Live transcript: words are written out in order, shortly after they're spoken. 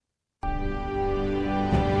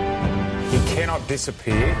cannot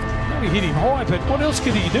disappear. No, he hit him high, but what else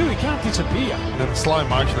can he do? He can't disappear. In slow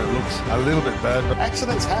motion, it looks a little bit bad. But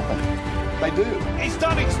accidents happen. They do. He's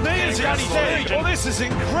done his knee as he done his head. Oh, this is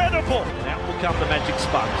incredible. Out will come the magic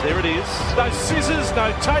sponge. There it is. No scissors,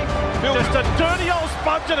 no tape. Just a dirty old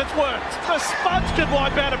sponge and it's worked. The sponge can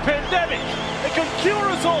wipe out a pandemic. It can cure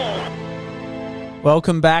us all.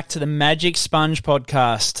 Welcome back to the Magic Sponge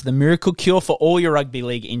Podcast, the miracle cure for all your rugby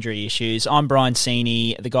league injury issues. I'm Brian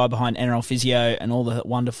Seeney, the guy behind NRL Physio and all the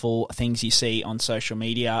wonderful things you see on social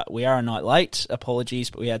media. We are a night late,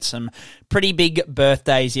 apologies, but we had some pretty big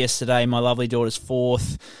birthdays yesterday. My lovely daughter's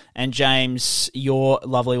 4th, and James, your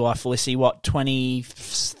lovely wife Felicity,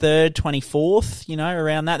 23rd, 24th,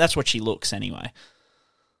 around that? That's what she looks anyway.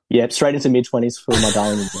 Yeah, straight into mid-20s for my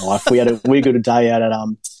darling wife. We had a really good day out at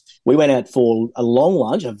we went out for a long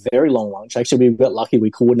lunch, a very long lunch. Actually, we got lucky.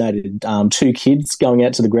 We coordinated 2 kids going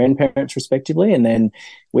out to the grandparents respectively, and then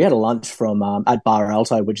we had a lunch from at Bar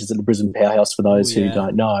Alto, which is at the Brisbane Powerhouse for those who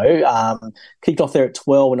don't know. Kicked off there at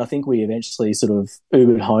 12, and I think we eventually sort of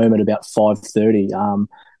Ubered home at about 5:30.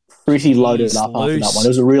 Pretty loaded up after that one. It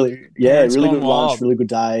was a really good lunch, really good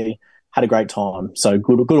day. Had a great time. So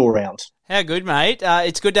good all round. How good, mate.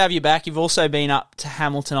 It's good to have you back. You've also been up to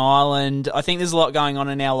Hamilton Island. I think there's a lot going on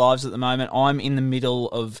in our lives at the moment. I'm in the middle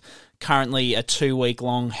of currently a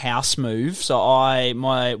 2-week-long house move. So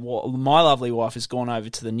my lovely wife has gone over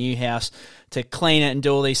to the new house to clean it and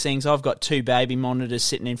do all these things. I've got 2 baby monitors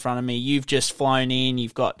sitting in front of me. You've just flown in.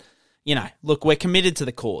 You've got, look, we're committed to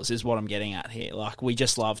the cause is what I'm getting at here. Like, we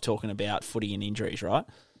just love talking about footy and injuries, right?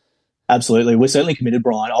 Absolutely. We're certainly committed,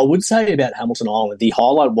 Brian. I would say about Hamilton Island, the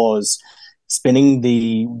highlight was spending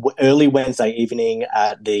the early Wednesday evening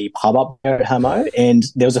at the pub up there at Hamo, and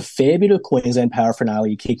there was a fair bit of Queensland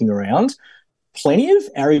paraphernalia kicking around. Plenty of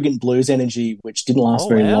arrogant blues energy, which didn't last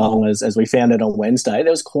very long, as we found out on Wednesday.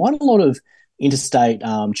 There was quite a lot of interstate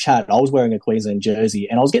chat. I was wearing a Queensland jersey,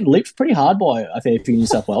 and I was getting lipped pretty hard by a fair few New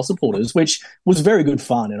South Wales supporters, which was very good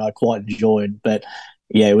fun, and I quite enjoyed. But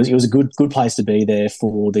yeah, it was a good place to be there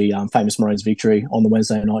for the famous Maroons victory on the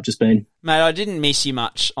Wednesday night just been. Mate, I didn't miss you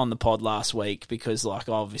much on the pod last week because, I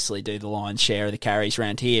obviously do the lion's share of the carries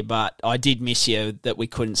around here, but I did miss you that we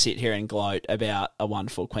couldn't sit here and gloat about a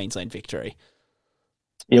wonderful Queensland victory.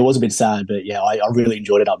 Yeah, it was a bit sad, but yeah, I really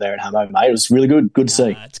enjoyed it up there at Hamo, mate. It was really good. Good to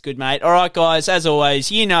see. It's good, mate. All right, guys, as always,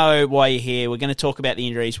 you know why you're here. We're going to talk about the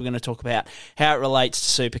injuries. We're going to talk about how it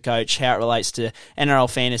relates to Supercoach, how it relates to NRL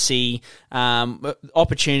fantasy,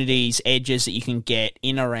 opportunities, edges that you can get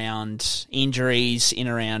in around injuries, in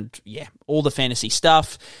around, all the fantasy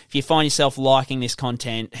stuff. If you find yourself liking this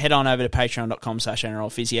content, head on over to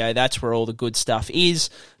patreon.com/NRLphysio. That's where all the good stuff is.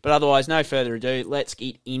 But otherwise, no further ado, let's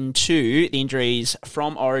get into the injuries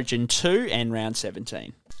from Origin 2 and round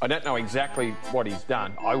 17. I don't know exactly what he's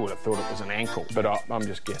done. I would have thought it was an ankle, but I'm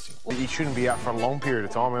just guessing. He shouldn't be out for a long period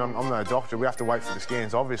of time. I'm no doctor. We have to wait for the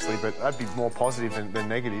scans, obviously, but that'd be more positive than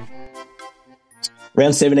negative.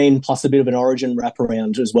 Round 17 plus a bit of an Origin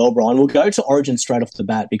wraparound as well, Brian. We'll go to Origin straight off the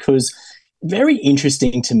bat because very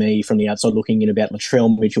interesting to me from the outside looking in about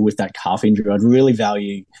Latrell Mitchell with that calf injury. I'd really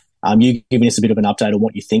value you giving us a bit of an update on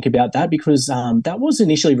what you think about that because that was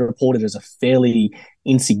initially reported as a fairly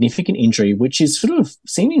insignificant injury, which is sort of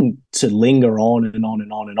seeming to linger on and on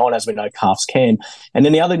and on and on, as we know calves can. And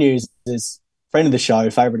then the other news is friend of the show,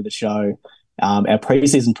 favourite of the show, our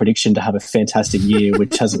pre-season prediction to have a fantastic year,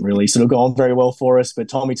 which hasn't really sort of gone very well for us, but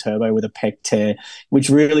Tommy Turbo with a pec tear, which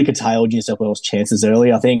really curtailed New South Wales' chances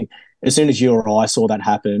early. I think as soon as you or I saw that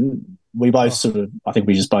happen, we both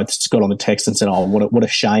we just both got on the text and said, oh, what a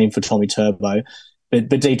shame for Tommy Turbo. But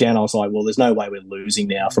deep down, I was like, well, there's no way we're losing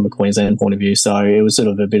now from a Queensland point of view. So it was sort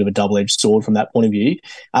of a bit of a double-edged sword from that point of view.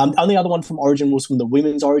 Only other one from Origin was from the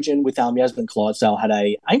women's Origin with Yasmin Clydesdale had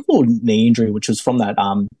a ankle or knee injury, which was from that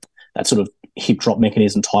sort of hip drop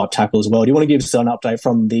mechanism type tackle as well. Do you want to give us an update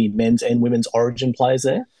from the men's and women's Origin players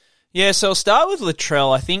there? Yeah, so I'll start with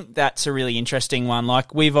Latrell. I think that's a really interesting one.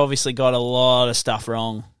 Like, we've obviously got a lot of stuff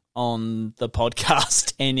wrong on the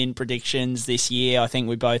podcast and in predictions this year. I think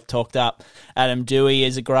we both talked up Adam Dewey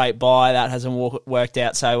as a great buy. That hasn't worked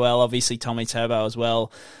out so well. Obviously, Tommy Turbo as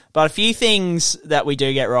well. But a few things that we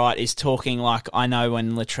do get right is talking like, I know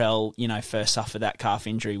when Latrell, first suffered that calf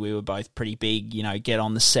injury, we were both pretty big, get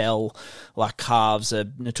on the cell, like calves are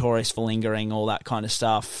notorious for lingering, all that kind of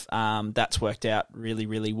stuff. That's worked out really,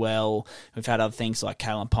 really well. We've had other things like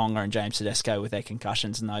Kalen Ponga and James Tedesco with their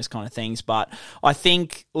concussions and those kind of things. But I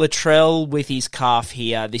think Latrell with his calf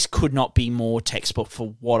here, this could not be more textbook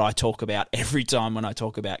for what I talk about every time when I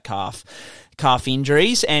talk about calf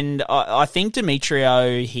injuries. And I think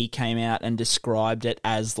Demetrio, he came out and described it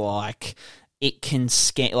as like it can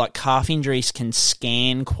scan, like calf injuries can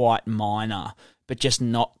scan quite minor, but just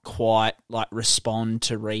not quite like respond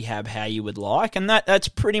to rehab how you would like. And that's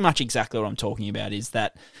pretty much exactly what I'm talking about, is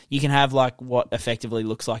that you can have like what effectively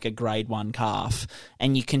looks like a grade 1 calf,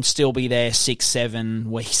 and you can still be there 6-7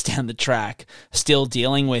 weeks down the track, still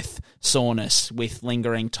dealing with soreness, with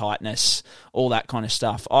lingering tightness, all that kind of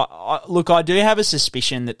stuff. Look, I do have a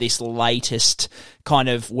suspicion that this latest kind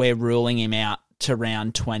of, we're ruling him out to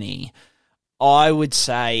round 20, I would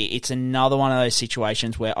say it's another one of those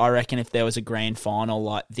situations where I reckon if there was a grand final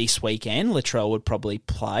like this weekend, Latrell would probably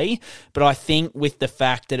play. But I think with the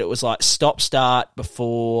fact that it was like stop-start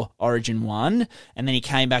before Origin 1, and then he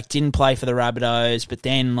came back, didn't play for the Rabbitohs, but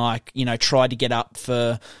then tried to get up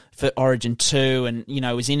for Origin 2 and,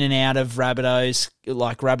 was in and out of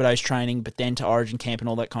Rabbitohs training, but then to Origin camp and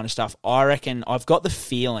all that kind of stuff. I reckon, I've got the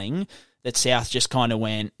feeling that South just kind of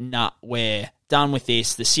went, nah, we're done with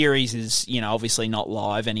this. The series is, obviously not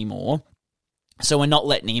live anymore. So we're not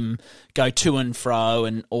letting him go to and fro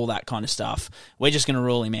and all that kind of stuff. We're just going to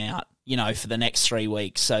rule him out, for the next 3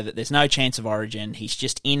 weeks so that there's no chance of Origin. He's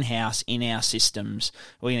just in-house, in our systems.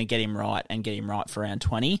 We're going to get him right for round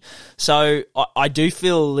 20. So I do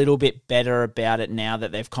feel a little bit better about it now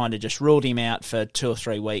that they've kind of just ruled him out for 2 or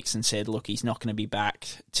 3 weeks and said, look, he's not going to be back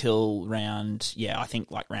till round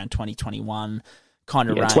 2021 kind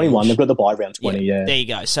of range. 21, they've got the bye round 20, yeah. There you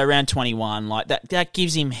go. So round 21, like that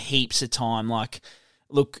gives him heaps of time. Like,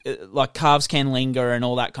 look, like calves can linger and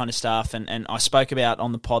all that kind of stuff. And I spoke about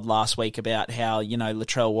on the pod last week about how,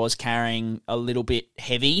 Latrell was carrying a little bit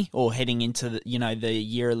heavy, or heading into the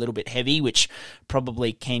year a little bit heavy, which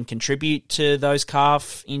probably can contribute to those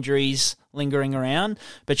calf injuries lingering around.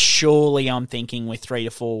 But surely I'm thinking with 3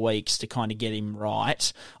 to 4 weeks to kind of get him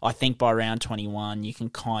right, I think by round 21 you can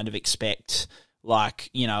kind of expect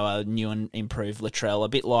a new and improved Latrell, a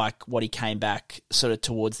bit like what he came back sort of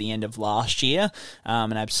towards the end of last year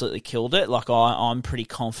and absolutely killed it. Like I'm pretty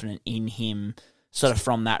confident in him sort of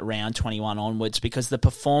from that round 21 onwards, because the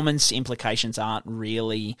performance implications aren't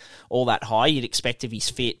really all that high. You'd expect if he's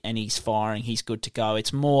fit and he's firing, he's good to go.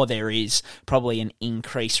 It's more there is probably an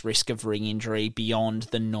increased risk of ring injury beyond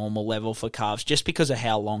the normal level for calves, just because of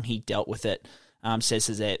how long he dealt with it. Says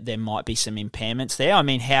that there might be some impairments there. I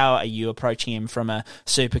mean, how are you approaching him from a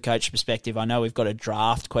super coach perspective? I know we've got a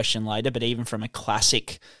draft question later, but even from a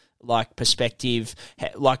classic perspective,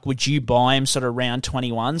 would you buy him sort of round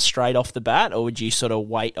 21 straight off the bat, or would you sort of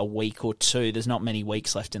wait a week or two? There's not many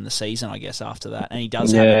weeks left in the season, I guess, after that. And he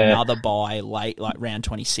does have another buy late, like round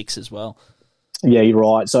 26 as well. Yeah, you're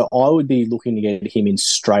right. So I would be looking to get him in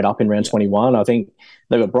straight up in round 21. I think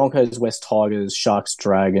they've got Broncos, West Tigers, Sharks,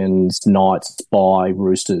 Dragons, Knights, bye,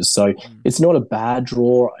 Roosters. So it's not a bad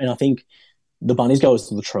draw. And I think the Bunnies go as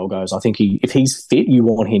the Latrell goes. I think if he's fit, you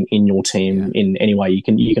want him in your team in any way you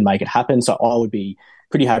can make it happen. So I would be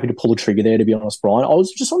pretty happy to pull the trigger there, to be honest, Brian. I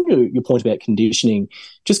was just on your point about conditioning,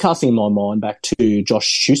 just casting my mind back to Josh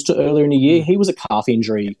Schuster earlier in the year. He was a calf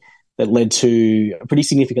injury that led to a pretty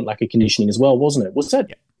significant lack of conditioning as well, wasn't it? Was that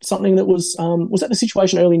something that was that the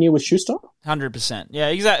situation early in the year with Schuster? 100%. Yeah,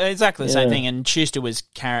 exactly the same thing. And Schuster was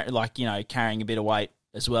carrying a bit of weight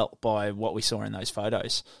as well by what we saw in those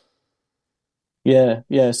photos. Yeah.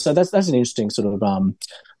 So that's an interesting sort of,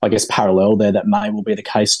 parallel there that may well be the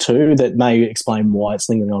case too, that may explain why it's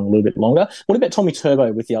lingering on a little bit longer. What about Tommy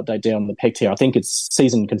Turbo with the update down on the pec tear? I think it's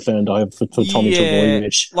season confirmed over for Tommy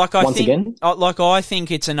Trbojevic again. I think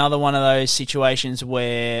it's another one of those situations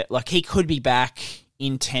where he could be back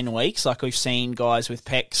in 10 weeks. Like we've seen guys with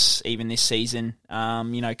pecs even this season,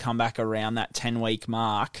 come back around that 10-week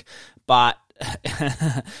mark. But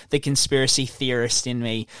the conspiracy theorist in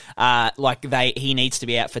me, he needs to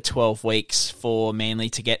be out for 12 weeks for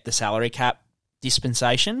Manly to get the salary cap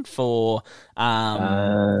dispensation for, so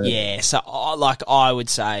I would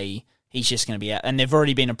say he's just going to be out, and they've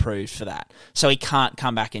already been approved for that. So he can't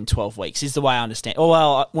come back in 12 weeks is the way I understand. Oh,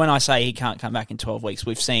 well, when I say he can't come back in 12 weeks,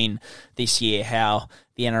 we've seen this year how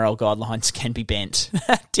the NRL guidelines can be bent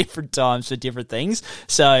at different times for different things.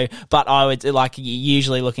 So, but I would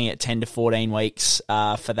usually looking at 10 to 14 weeks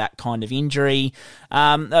for that kind of injury.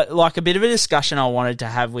 A bit of a discussion I wanted to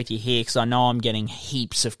have with you here, because I know I'm getting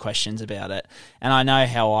heaps of questions about it, and I know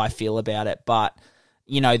how I feel about it, but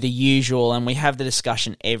the usual, and we have the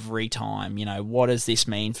discussion every time, what does this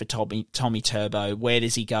mean for Tommy Turbo? Where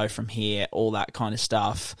does he go from here? All that kind of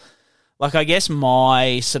stuff. I guess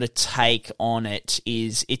my sort of take on it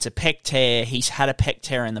is it's a pec tear. He's had a pec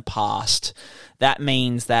tear in the past. That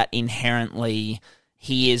means that inherently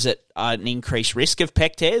he is at an increased risk of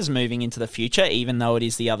pec tears moving into the future, even though it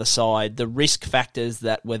is the other side. The risk factors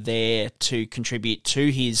that were there to contribute to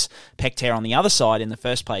his pec tear on the other side in the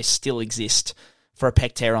first place still exist for a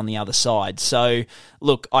pec tear on the other side. So,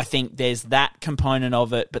 look, I think there's that component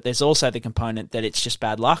of it, but there's also the component that it's just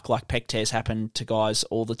bad luck. Like, pec tears happen to guys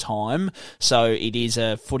all the time. So it is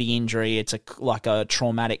a footy injury. It's like a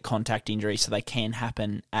traumatic contact injury, so they can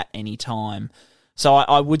happen at any time. So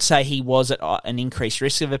I would say he was at an increased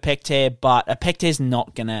risk of a pec tear, but a pec tear is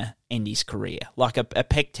not going to end his career. Like, a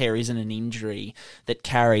pec tear isn't an injury that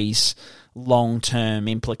carries long-term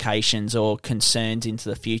implications or concerns into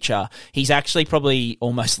the future. He's actually probably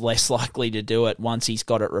almost less likely to do it once he's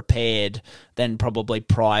got it repaired than probably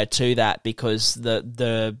prior to that, because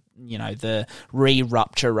the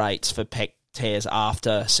re-rupture rates for pec tears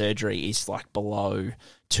after surgery is like below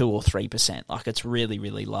 2 or 3%. Like, it's really,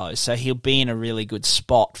 really low. So he'll be in a really good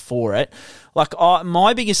spot for it. Like,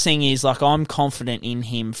 my biggest thing is, like, I'm confident in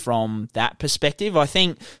him from that perspective. I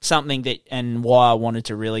think something that, and why I wanted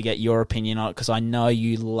to really get your opinion on it, because I know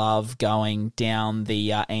you love going down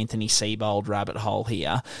the Anthony Seibold rabbit hole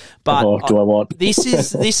here. But do I want? this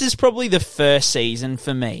is probably the first season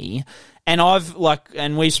for me.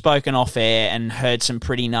 And we've spoken off air and heard some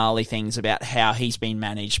pretty gnarly things about how he's been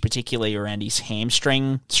managed, particularly around his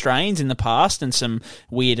hamstring strains in the past, and some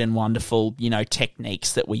weird and wonderful,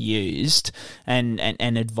 techniques that were used and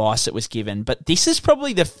advice that was given. But this is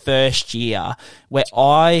probably the first year where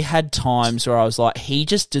I had times where I was like, he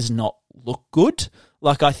just does not look good.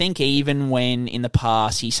 Like, I think even when in the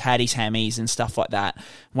past he's had his hammies and stuff like that,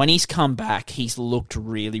 when he's come back, he's looked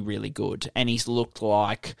really, really good. And he's looked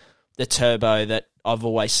like the Turbo that I've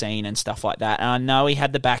always seen and stuff like that. And I know he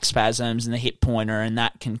had the back spasms and the hip pointer, and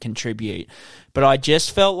that can contribute. But I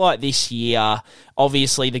just felt like this year,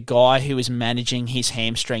 obviously the guy who was managing his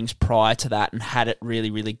hamstrings prior to that and had it really,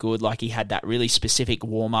 really good, like he had that really specific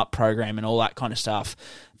warm-up program and all that kind of stuff,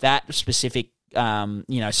 that specific,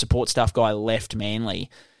 support staff guy left Manly.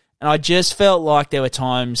 And I just felt like there were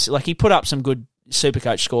times, like he put up some good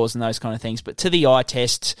Supercoach scores and those kind of things, but to the eye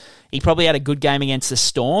test, he probably had a good game against the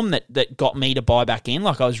Storm that got me to buy back in.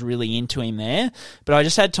 Like, I was really into him there, but I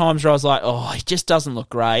just had times where I was like, oh, he just doesn't look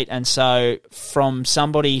great. And so from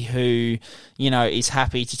somebody who, is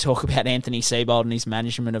happy to talk about Anthony Seibold and his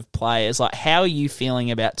management of players, like, how are you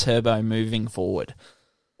feeling about Turbo moving forward?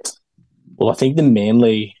 Well, I think the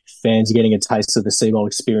Manly fans are getting a taste of the Seibold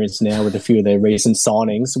experience now with a few of their recent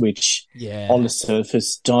signings, which on the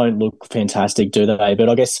surface don't look fantastic, do they? But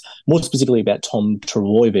I guess more specifically about Tom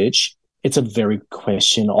Trbojevic, it's a very good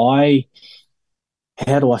question.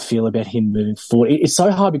 How do I feel about him moving forward? It's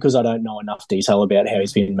so hard because I don't know enough detail about how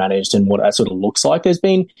he's been managed and what that sort of looks like. It's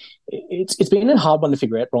been a hard one to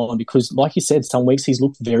figure out, Brian, because like you said, some weeks he's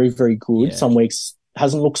looked very, very good. Some weeks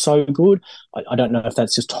hasn't looked so good. I don't know if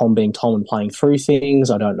that's just Tom being Tom and playing through things.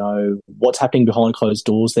 I don't know what's happening behind closed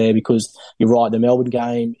doors there, because you're right, the Melbourne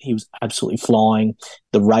game, he was absolutely flying.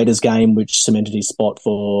 The Raiders game, which cemented his spot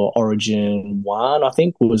for Origin 1, I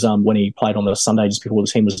think, was when he played on the Sunday just before the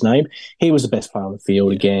team was named. He was the best player on the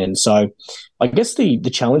field again. So I guess the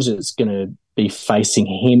challenge that's going to be facing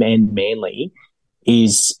him and Manly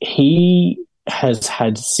is he has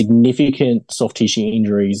had significant soft tissue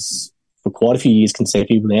injuries for quite a few years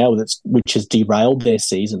consecutively now, which has derailed their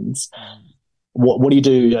seasons. What do you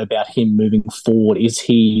do about him moving forward? Is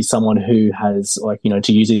he someone who has,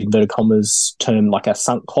 to use inverted commas term, like a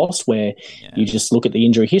sunk cost, where you just look at the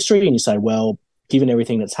injury history and you say, well, given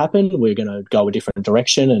everything that's happened, we're going to go a different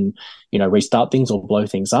direction and, restart things or blow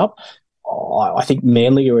things up? I think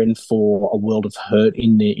Manly are in for a world of hurt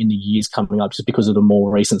in the years coming up, just because of the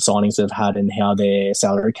more recent signings they've had and how their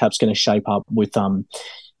salary cap's going to shape up with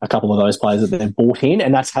a couple of those players that they've bought in.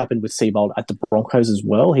 And that's happened with Seibold at the Broncos as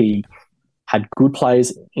well. He had good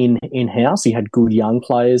players in-house. He had good young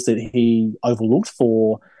players that he overlooked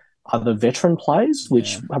for other veteran players,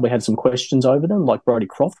 which we had some questions over them. Like Brodie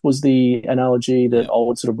Croft was the analogy that I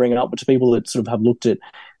would sort of bring up to people that sort of have looked at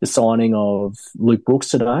the signing of Luke Brooks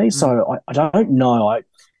today. So I don't know.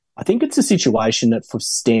 I think it's a situation that for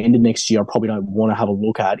standard next year, I probably don't want to have a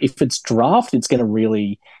look at. If it's draft, it's going to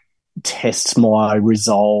really test my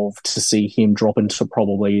resolve to see him drop into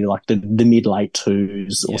probably like the mid-late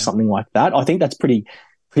twos or something like that. I think that's pretty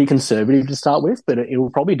conservative to start with, but it will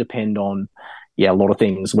probably depend on a lot of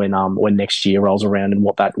things when next year rolls around and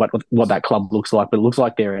what that club looks like. But it looks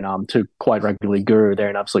like they're in to quite regularly Guru, they're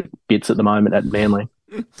in absolute bits at the moment at Manly.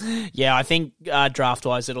 Yeah, I think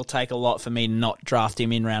draft-wise it'll take a lot for me to not draft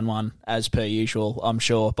him in round one, as per usual. I'm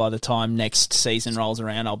sure by the time next season rolls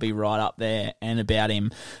around, I'll be right up there and about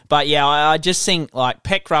him. But yeah, I just think, like,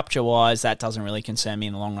 pec rupture-wise, that doesn't really concern me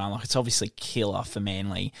in the long run. Like, it's obviously killer for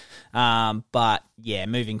Manly. But yeah,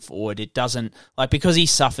 moving forward, it doesn't, like, because he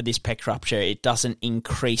suffered this pec rupture, it doesn't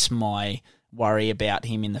increase my worry about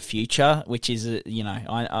him in the future, which is,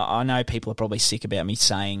 I know people are probably sick about me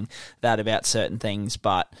saying that about certain things,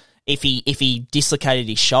 but if he dislocated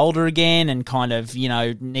his shoulder again and kind of,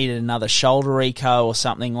 needed another shoulder reco or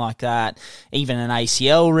something like that, even an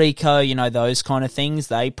ACL reco, those kind of things,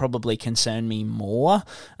 they probably concern me more.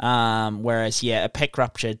 Whereas, a pec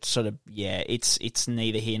rupture sort of, it's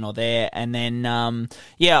neither here nor there. And then,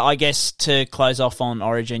 I guess to close off on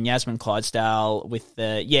Origin, Yasmin Clydesdale with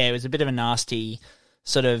it was a bit of a nasty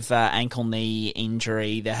sort of ankle knee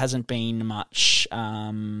injury. There hasn't been much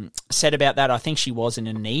said about that. I think she was in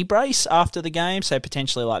a knee brace after the game, so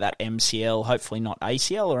potentially like that MCL, hopefully not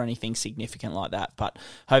ACL or anything significant like that, but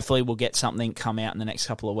hopefully we'll get something come out in the next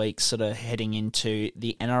couple of weeks, sort of heading into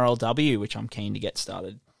the NRLW, which I'm keen to get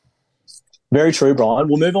started. Very true, Brian.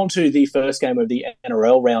 We'll move on to the first game of the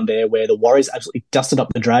NRL round there, where the Warriors absolutely dusted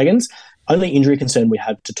up the Dragons. Only injury concern we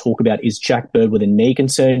have to talk about is Jack Bird with a knee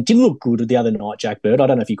concern. Didn't look good the other night, Jack Bird. I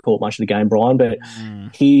don't know if you caught much of the game, Brian, but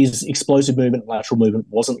his explosive movement, lateral movement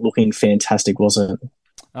wasn't looking fantastic, was it?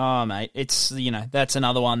 Oh, mate, it's, that's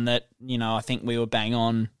another one that, I think we were bang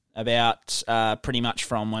on about pretty much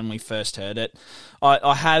from when we first heard it.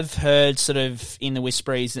 I have heard sort of in the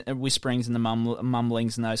whisperings and the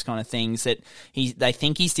mumblings and those kind of things that they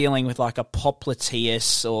think he's dealing with like a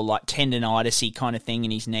popliteus or like tendinitis-y kind of thing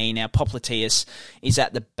in his knee. Now, popliteus is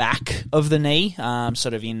at the back of the knee,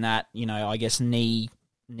 sort of in that, I guess knee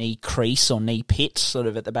crease or knee pit, sort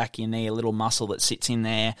of at the back of your knee, a little muscle that sits in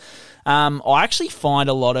there. I actually find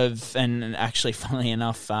a lot of, and actually funnily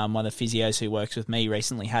enough, one of the physios who works with me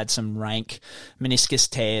recently had some rank meniscus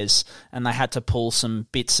tears, and they had to pull some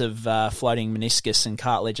bits of floating meniscus and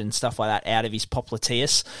cartilage and stuff like that out of his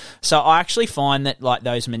popliteus. So I actually find that like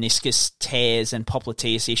those meniscus tears and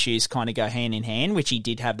popliteus issues kind of go hand in hand, which he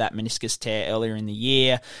did have that meniscus tear earlier in the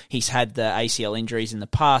year. He's had the ACL injuries in the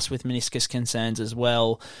past with meniscus concerns as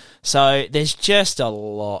well. So there's just a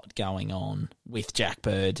lot going on with Jack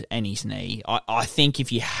Bird and his knee. I think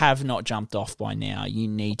if you have not jumped off by now, you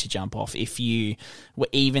need to jump off. If you were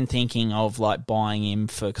even thinking of like buying him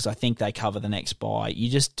because I think they cover the next buy, you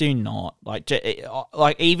just do not. Like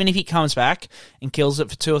even if he comes back and kills it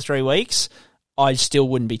for 2 or 3 weeks, I still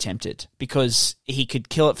wouldn't be tempted because he could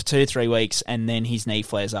kill it for 2 or 3 weeks and then his knee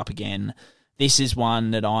flares up again. This is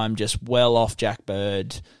one that I'm just well off Jack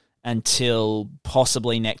Bird until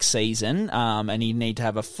possibly next season, and you need to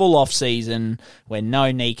have a full off season where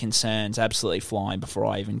no knee concerns, absolutely flying before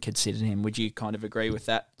I even considered him. Would you kind of agree with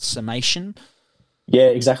that summation? Yeah,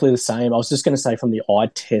 exactly the same. I was just going to say from the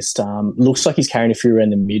eye test, looks like he's carrying a few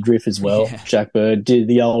around the midriff as well. Yeah. Jack Bird did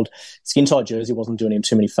the old skin tight jersey wasn't doing him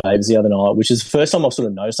too many favours the other night, which is the first time I've sort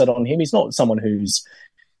of noticed that on him. He's not someone who's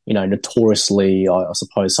notoriously, I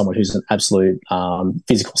suppose, someone who's an absolute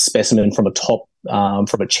physical specimen from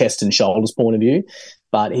a chest and shoulders point of view.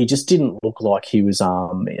 But he just didn't look like he was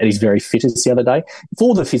at his very fittest the other day.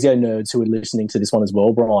 For the physio nerds who are listening to this one as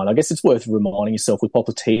well, Brian, I guess it's worth reminding yourself with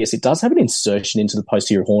popliteus, it does have an insertion into the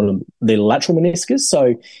posterior horn of the lateral meniscus.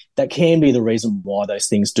 So that can be the reason why those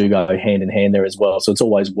things do go hand in hand there as well. So it's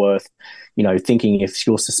always worth, thinking if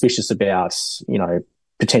you're suspicious about,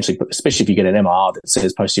 potentially, especially if you get an MR that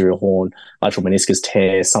says posterior horn, lateral meniscus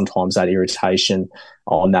tear, sometimes that irritation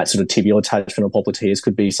on that sort of tibial attachment of popliteus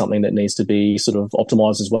could be something that needs to be sort of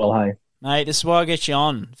optimised as well, hey? Mate, this is why I get you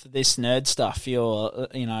on for this nerd stuff.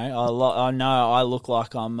 I know I look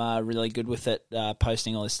like I'm really good with it,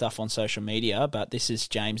 posting all this stuff on social media, but this is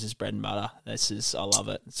James's bread and butter. I love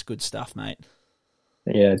it. It's good stuff, mate.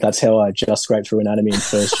 Yeah, that's how I just scraped through anatomy in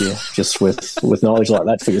first year, just with knowledge like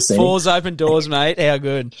that for your scene. Fours open doors, mate. How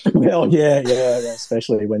good. Well, yeah,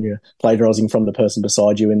 especially when you're plagiarising from the person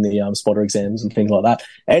beside you in the spotter exams and things like that.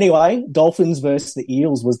 Anyway, Dolphins versus the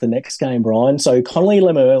Eels was the next game, Brian. So Connolly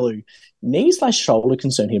Lemuelu, knee/shoulder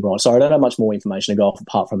concern here, Brian. Sorry, I don't have much more information to go off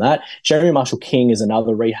apart from that. Jeremy Marshall-King is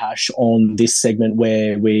another rehash on this segment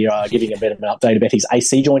where we are giving a bit of an update about his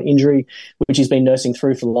AC joint injury, which he's been nursing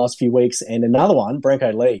through for the last few weeks. And another one,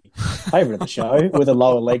 Branko Lee, favourite of the show, with a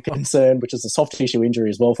lower leg concern, which is a soft tissue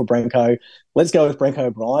injury as well for Branko. Let's go with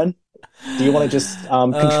Branko, Brian. Do you want to just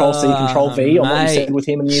Control-C, Control-V on what you said with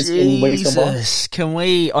him in weeks gone by? Can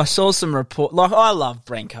we... I saw some report... I love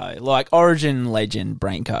Branko. Origin legend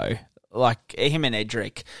Branko. like him and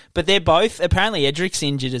Edric. But they're both, apparently Edric's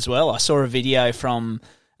injured as well. I saw a video from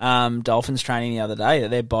Dolphins training the other day that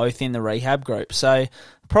they're both in the rehab group. So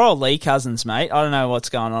poor old Lee Cousins, mate. I don't know what's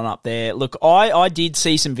going on up there. Look, I did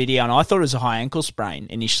see some video and I thought it was a high ankle sprain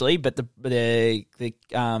initially, but the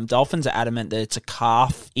Dolphins are adamant that it's a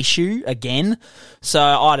calf issue again. So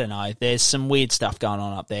I don't know. There's some weird stuff going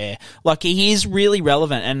on up there. Like, he is really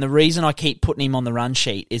relevant, and the reason I keep putting him on the run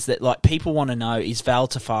sheet is that, like, people want to know, is Val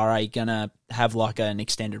Tafare going to have like an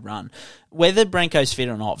extended run? Whether Branko's fit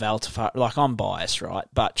or not, Val Tafare, like, I'm biased, right?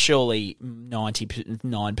 But surely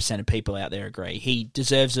 99% of people out there agree he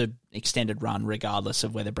deserves an extended run regardless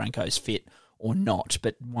of whether Branko's fit or not,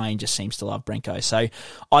 but Wayne just seems to love Branko. So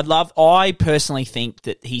I personally think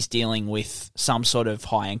that he's dealing with some sort of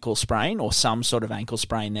high ankle sprain or some sort of ankle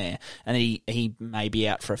sprain there, and he may be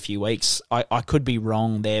out for a few weeks. I could be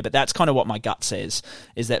wrong there, but that's kind of what my gut says,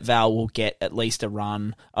 is that Val will get at least a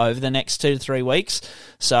run over the next 2 to 3 weeks.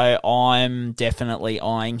 So I'm definitely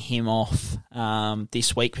eyeing him off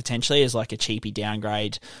this week potentially as like a cheapy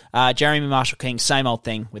downgrade. Jeremy Marshall-King, same old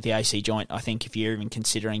thing with the AC joint. I think if you're even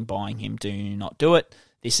considering buying him, do not do it.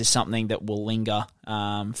 This is something that will linger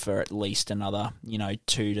for at least another,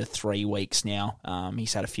 2 to 3 weeks now.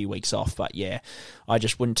 He's had a few weeks off, but yeah, I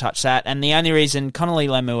just wouldn't touch that. And the only reason, Connolly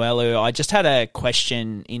Lemuelu, I just had a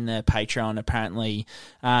question in the Patreon. Apparently,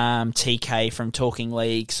 TK from Talking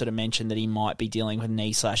League sort of mentioned that he might be dealing with a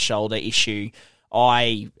knee/shoulder issue.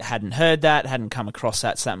 I hadn't heard that, hadn't come across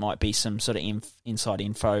that, so that might be some sort of inside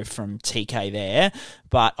info from TK there.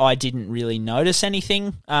 But I didn't really notice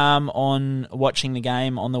anything on watching the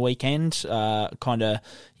game on the weekend.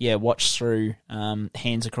 Watched through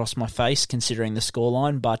hands across my face considering the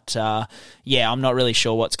scoreline. But, I'm not really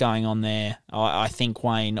sure what's going on there. I think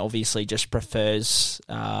Wayne obviously just prefers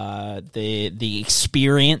the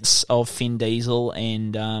experience of Finn Diesel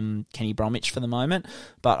and Kenny Bromwich for the moment.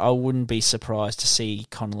 But I wouldn't be surprised to see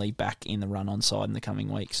Connolly back in the run-on side in the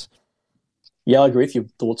coming weeks. Yeah, I agree with your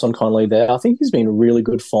thoughts on Connolly there. I think he's been a really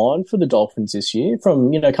good find for the Dolphins this year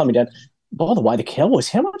from, coming down. By the way, the Cowboys,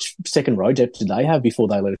 how much second row depth did they have before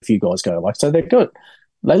they let a few guys go?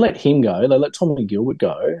 They let him go. They let Tommy Gilbert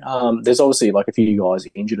go. There's obviously like a few guys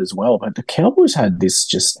injured as well, but the Cowboys had this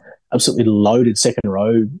just absolutely loaded second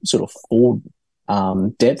row sort of forward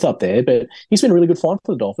depth up there. But he's been a really good find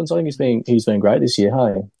for the Dolphins. I think he's been great this year.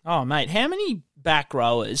 Hey, oh mate, how many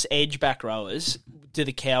edge back rowers do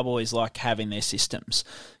the Cowboys like have in their systems?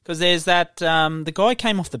 Because there's that the guy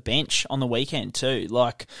came off the bench on the weekend too,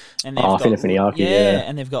 and they've got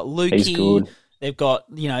and they've got Lukey. He's good. They've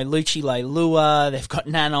got Luchi Leilua. They've got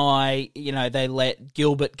Nanai. They let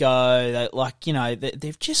Gilbert go.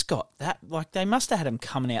 They've just got that. Like, they must have had him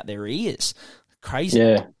coming out their ears. Crazy.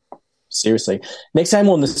 Yeah. Seriously. Next game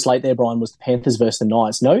on the slate there, Brian, was the Panthers versus the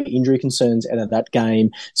Knights. No injury concerns out of that game.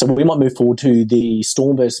 So we might move forward to the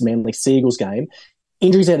Storm versus Manly Seagulls game.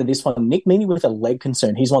 Injuries out of this one. Nick Meaney with a leg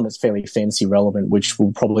concern. He's one that's fairly fantasy relevant, which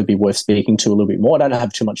will probably be worth speaking to a little bit more. I don't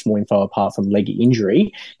have too much more info apart from leg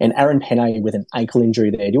injury. And Aaron Penne with an ankle injury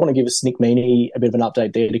there. Do you want to give us Nick Meaney a bit of an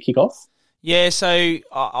update there to kick off? Yeah, so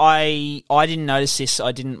I didn't notice this.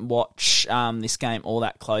 I didn't watch this game all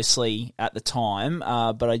that closely at the time,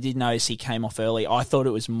 but I did notice he came off early. I thought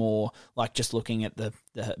it was more like just looking at the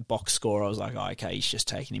box score. I was like, oh, okay, he's just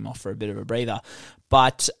taking him off for a bit of a breather.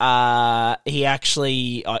 But he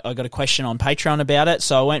actually, I got a question on Patreon about it,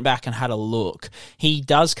 so I went back and had a look. He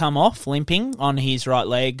does come off limping on his right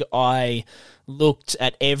leg. I looked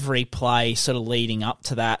at every play sort of leading up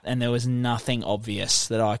to that, and there was nothing obvious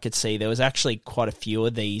that I could see. There was actually quite a few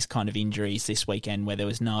of these kind of injuries this weekend where there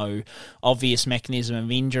was no obvious mechanism of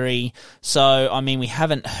injury. So, I mean, we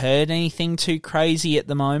haven't heard anything too crazy at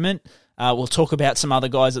the moment. We'll talk about some other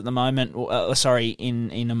guys at the moment,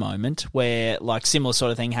 in a moment, where like similar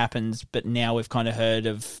sort of thing happens, but now we've kind of heard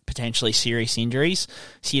of potentially serious injuries.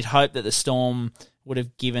 So you'd hope that the Storm would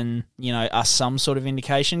have given, us some sort of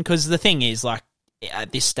indication. Because the thing is, like,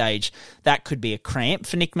 at this stage, that could be a cramp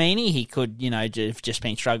for Nick Meaney. He could, have just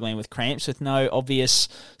been struggling with cramps with no obvious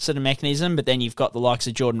sort of mechanism. But then you've got the likes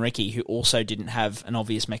of Jordan Ricky, who also didn't have an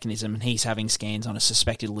obvious mechanism, and he's having scans on a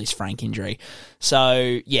suspected Liz Frank injury.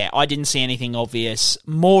 So, yeah, I didn't see anything obvious.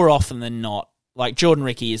 More often than not, like, Jordan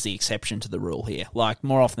Ricky is the exception to the rule here. Like,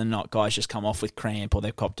 more often than not, guys just come off with cramp or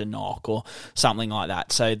they've copped a knock or something like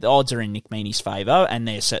that. So the odds are in Nick Meaney's favour, and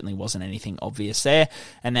there certainly wasn't anything obvious there.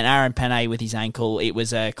 And then Aaron Penne with his ankle, it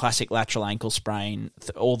was a classic lateral ankle sprain,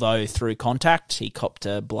 although through contact, he copped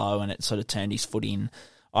a blow and it sort of turned his foot in.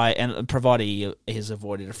 And provided he has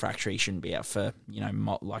avoided a fracture, he shouldn't be out for,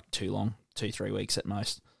 too long, 2-3 weeks at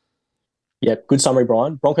most. Yeah, good summary,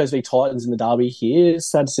 Brian. Broncos v Titans in the derby here.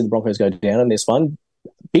 Sad to see the Broncos go down in this one.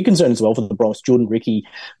 Big concern as well for the Bronx. Jordan Ricky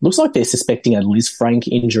looks like they're suspecting a Liz Frank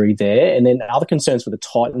injury there. And then other concerns for the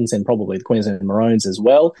Titans and probably the Queensland Maroons as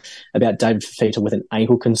well about David Fifita with an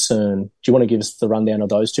ankle concern. Do you want to give us the rundown of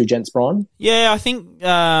those two gents, Brian? Yeah, I think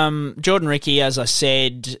Jordan Ricky, as I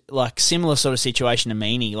said, like similar sort of situation to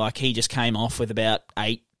Meaney. Like he just came off with about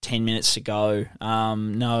 8-10 minutes to go.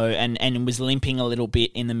 And was limping a little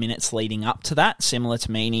bit in the minutes leading up to that, similar to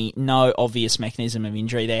Meaney. No obvious mechanism of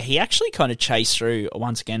injury there. He actually kind of chased through,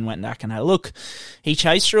 once again went back and had a look. He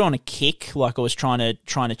chased through on a kick, like I was trying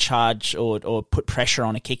to charge or put pressure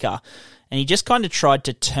on a kicker. And he just kind of tried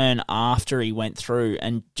to turn after he went through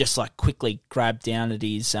and just like quickly grabbed down at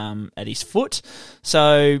his foot.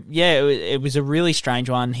 So yeah, it was a really strange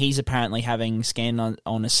one. He's apparently having scanned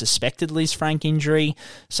on a suspected Liz Frank injury.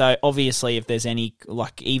 So obviously, if there's any,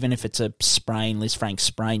 like even if it's a sprain, Liz Frank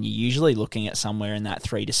sprain, you're usually looking at somewhere in that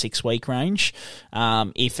 3 to 6 week range.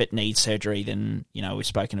 If it needs surgery, then we've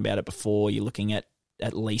spoken about it before. You're looking at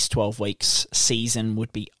least 12 weeks, season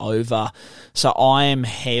would be over. So I am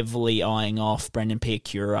heavily eyeing off Brendan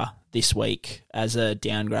Piakura this week as a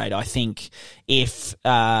downgrade. I think if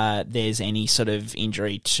there's any sort of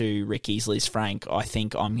injury to Ricky's Liz Frank, I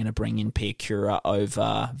think I'm going to bring in Piakura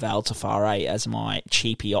over Val Tafare as my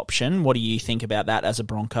cheapie option. What do you think about that as a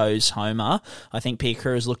Broncos homer? I think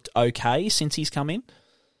Piakura's looked okay since he's come in.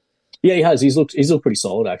 Yeah, he has. He's looked pretty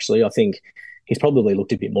solid, actually. I think he's probably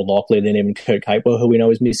looked a bit more likely than even Kurt Capewell, who we know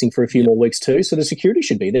is missing for a few more weeks too. So the security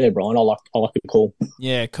should be there, Brian. I like the call.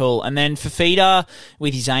 Yeah, cool. And then Fifita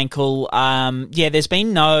with his ankle, there's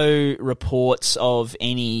been no reports of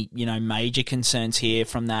any, major concerns here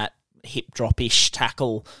from that hip drop-ish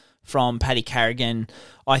tackle from Paddy Carrigan.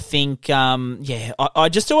 I think, I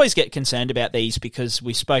just always get concerned about these because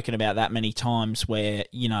we've spoken about that many times where,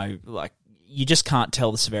 you just can't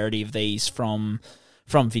tell the severity of these from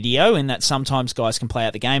video, and that sometimes guys can play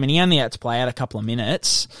out the game, and he only had to play out a couple of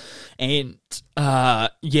minutes, and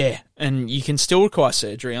and you can still require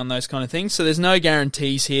surgery on those kind of things, so there's no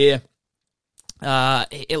guarantees here.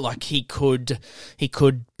 He could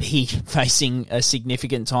be facing a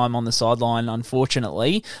significant time on the sideline,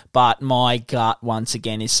 unfortunately, but my gut once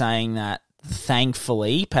again is saying that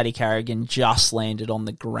thankfully, Paddy Carrigan just landed on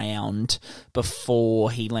the ground before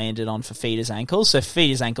he landed on Fifita's ankle. So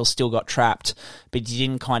Fifita's ankle still got trapped, but he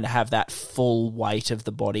didn't kind of have that full weight of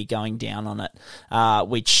the body going down on it,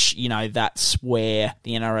 which, that's where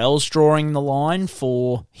the NRL's drawing the line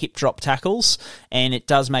for hip drop tackles. And it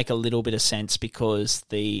does make a little bit of sense because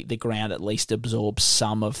the ground at least absorbs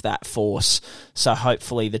some of that force. So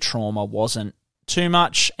hopefully the trauma wasn't too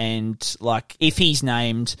much, and if he's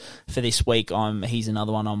named for this week, he's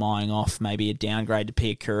another one I'm eyeing off. Maybe a downgrade to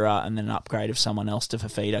Piakura and then an upgrade of someone else to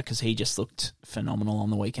Fifita because he just looked phenomenal on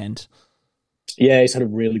the weekend. Yeah, he's had a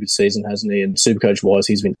really good season, hasn't he? And Supercoach-wise,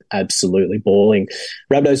 he's been absolutely balling.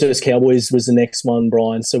 Rabbitohs vs Cowboys was the next one,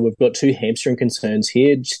 Brian. So we've got 2 hamstring concerns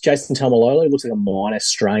here. Jason Taumalolo looks like a minor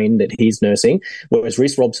strain that he's nursing, whereas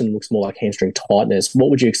Reece Robson looks more like hamstring tightness. What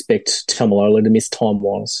would you expect Taumalolo to miss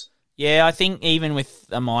time-wise? Yeah, I think even with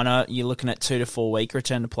a minor, you're looking at 2 to 4 week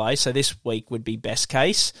return to play. So this week would be best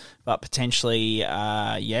case, but potentially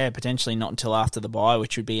not until after the bye,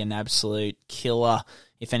 which would be an absolute killer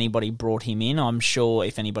if anybody brought him in. I'm sure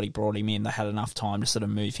if anybody brought him in, they had enough time to sort of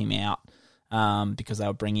move him out because they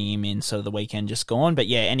were bringing him in sort of the weekend just gone. But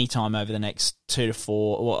yeah, any time over the next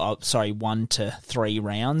 1 to 3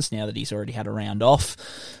 rounds, now that he's already had a round off.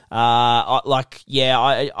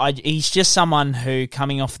 He's just someone who,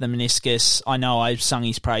 coming off the meniscus, I know I sung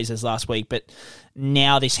his praises last week, but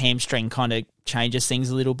now this hamstring kind of changes things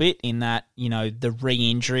a little bit in that, the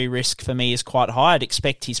re-injury risk for me is quite high. I'd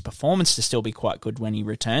expect his performance to still be quite good when he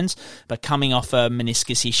returns, but coming off a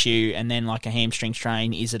meniscus issue and then like a hamstring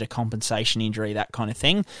strain, is it a compensation injury, that kind of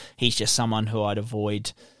thing? He's just someone who I'd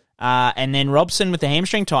avoid. And then Robson with the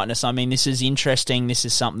hamstring tightness. I mean, this is interesting. This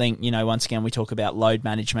is something, once again, we talk about load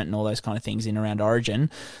management and all those kind of things in around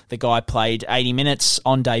Origin. The guy played 80 minutes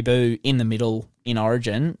on debut in the middle in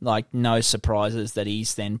Origin. No surprises that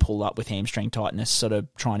he's then pulled up with hamstring tightness, sort of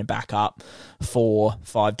trying to back up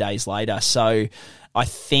 4-5 days later. So I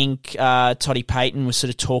think Toddy Payton was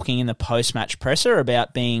sort of talking in the post-match presser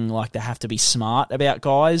about being they have to be smart about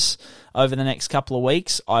guys over the next couple of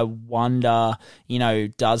weeks. I wonder,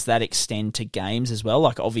 does that extend to games as well?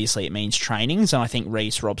 Obviously it means trainings, and I think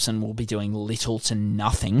Reece Robson will be doing little to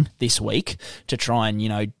nothing this week to try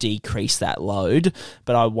and, decrease that load.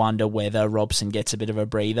 But I wonder whether Robson gets a bit of a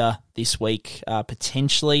breather this week,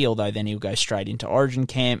 potentially, although then he'll go straight into Origin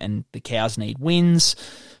camp and the Cows need wins.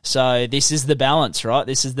 So this is the balance, balance, right?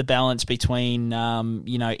 This is the balance between,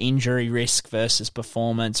 injury risk versus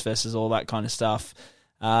performance versus all that kind of stuff.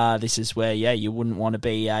 This is where, you wouldn't want to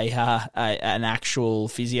be an actual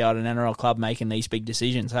physio at an NRL club making these big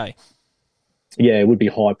decisions, hey? Yeah, it would be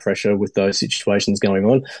high pressure with those situations going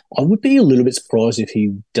on. I would be a little bit surprised if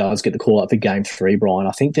he does get the call up for Game 3, Brian.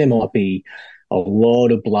 I think there might be a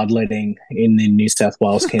lot of bloodletting in the New South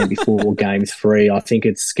Wales camp before Game 3. I think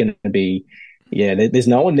it's going to be, there's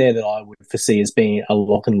no one there that I would foresee as being a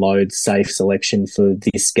lock and load safe selection for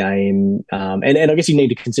this game. And I guess you need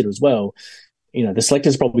to consider as well, the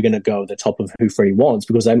selector's probably going to go at the top of who Freddie wants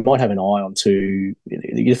because they might have an eye on to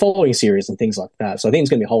the following series and things like that. So I think it's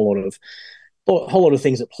going to be a whole lot of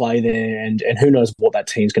things at play there, and who knows what that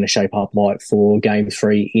team's going to shape up like for Game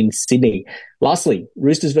 3 in Sydney. Lastly,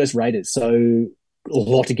 Roosters versus Raiders. So a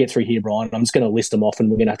lot to get through here, Brian. I'm just going to list them off, and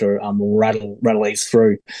we're going to have to rattle these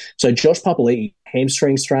through. So Josh Papali'i,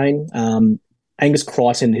 hamstring strain. Angus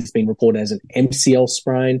Crichton has been reported as an MCL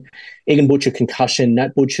sprain. Egan Butcher, concussion.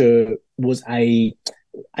 Nat Butcher was a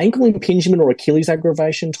ankle impingement or Achilles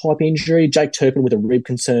aggravation type injury. Jake Turpin with a rib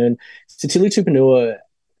concern. Sitili Tupanua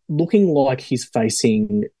looking like he's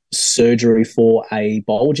facing surgery for a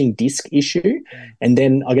bulging disc issue. And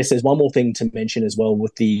then I guess there's one more thing to mention as well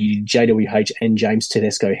with the JWH and James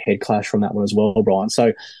Tedesco head clash from that one as well, Brian.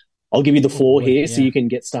 So I'll give you the floor here so you can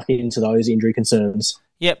get stuck into those injury concerns.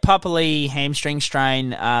 Yeah, Papali'i hamstring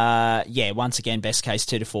strain. Once again, best case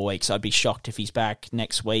 2 to 4 weeks. I'd be shocked if he's back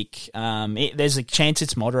next week. There's a chance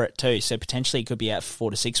it's moderate too, so potentially it could be out for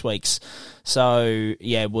 4 to 6 weeks. So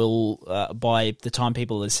we'll by the time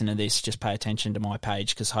people listen to this, just pay attention to my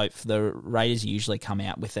page because the Raiders usually come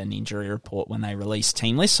out with an injury report when they release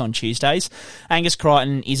team lists on Tuesdays. Angus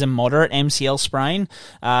Crichton is a moderate MCL sprain.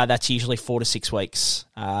 That's usually 4 to 6 weeks.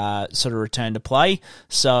 Sort of return to play.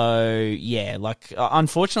 So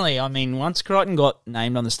unfortunately, I mean, once Crichton got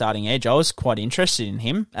named on the starting edge, I was quite interested in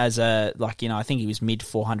him as I think he was mid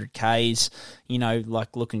 400 Ks,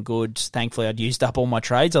 looking good. Thankfully, I'd used up all my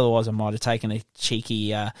trades. Otherwise, I might have taken a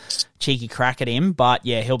cheeky crack at him. But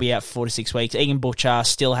yeah, he'll be out for 4 to 6 weeks. Egan Butcher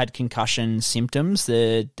still had concussion symptoms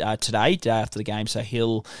day after the game. So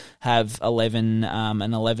he'll have an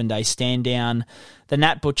 11-day stand down. The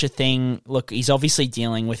Nat Butcher thing, look, he's obviously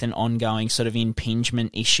dealing with an ongoing sort of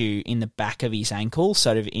impingement issue in the back of his ankle,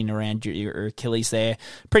 sort of in around your Achilles there.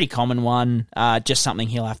 Pretty common one, just something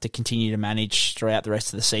he'll have to continue to manage throughout the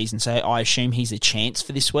rest of the season. So I assume he's a chance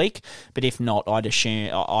for this week, but if not,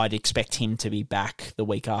 I'd expect him to be back the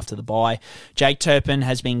week after the bye. Jake Turpin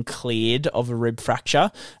has been cleared of a rib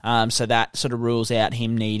fracture, so that sort of rules out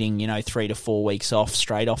him needing 3 to 4 weeks off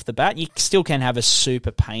straight off the bat. You still can have a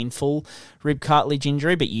super painful rib cartilage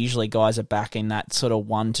injury, but usually guys are back in that sort of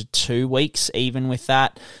 1 to 2 weeks even with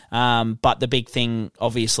that. But the big thing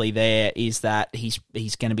obviously there is that he's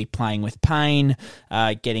going to be playing with pain,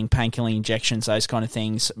 getting painkilling injections, those kind of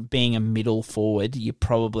things. Being a middle forward, you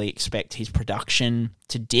probably expect his production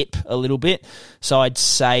to dip a little bit. So I'd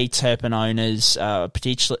say Turpin owners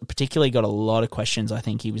particularly got a lot of questions. I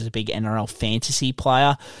think he was a big NRL fantasy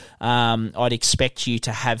player. I'd expect you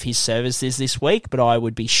to have his services this week, but I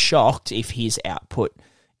would be shocked if his output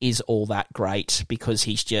is all that great because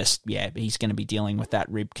he's going to be dealing with that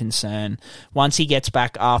rib concern. Once he gets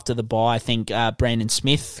back after the bye, I think Brandon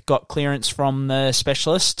Smith got clearance from the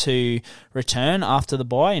specialist to return after the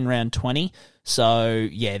bye in round 20. So,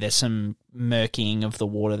 there's some murkying of the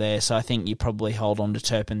water there. So I think you probably hold on to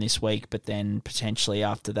Turpin this week, but then potentially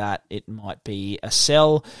after that, it might be a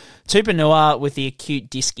sell. Tupanua with the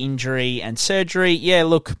acute disc injury and surgery. Yeah,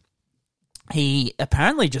 look, he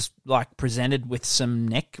apparently just presented with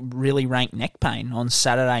some really rank neck pain on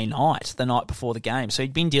Saturday night, the night before the game. So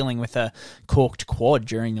he'd been dealing with a corked quad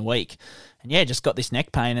during the week. And just got this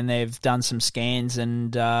neck pain, and they've done some scans,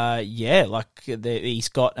 and he's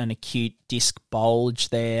got an acute disc bulge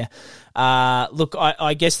there. Look,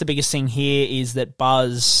 I guess the biggest thing here is that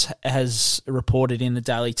Buzz has reported in the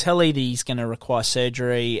Daily Telly that he's going to require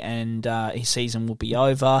surgery and his season will be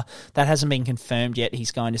over. That hasn't been confirmed yet.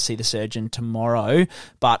 He's going to see the surgeon tomorrow,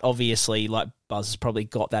 but obviously, Buzz has probably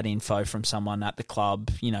got that info from someone at the club,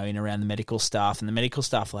 in around the medical staff, and the medical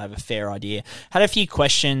staff will have a fair idea. Had a few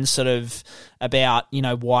questions sort of about,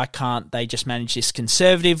 why can't they just manage this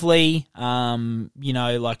conservatively? And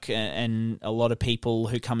a lot of people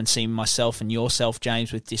who come and see myself and yourself,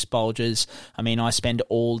 James, with disc bulges. I mean, I spend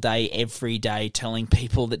all day, every day telling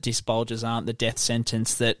people that disc bulges aren't the death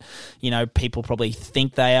sentence that, people probably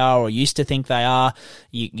think they are or used to think they are.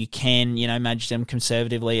 You can, manage them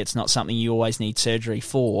conservatively. It's not something you always need surgery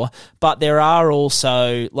for, but there are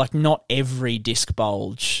also not every disc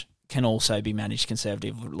bulge can also be managed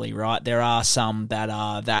conservatively, right? There are some that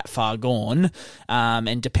are that far gone,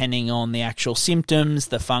 and depending on the actual symptoms,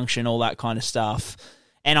 the function, all that kind of stuff.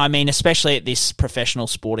 And I mean, especially at this professional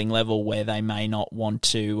sporting level where they may not want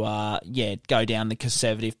to, go down the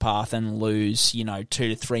conservative path and lose, 2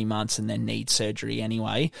 to 3 months and then need surgery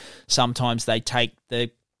anyway. Sometimes they take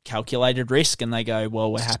the calculated risk and they go,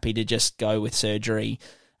 well, we're happy to just go with surgery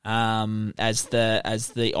as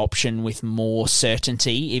the option with more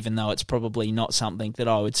certainty, even though it's probably not something that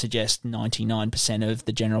I would suggest 99% of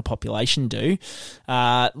the general population do.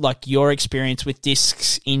 Like your experience with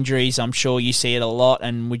disc injuries, I'm sure you see it a lot,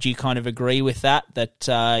 and would you kind of agree with that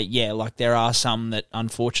there are some that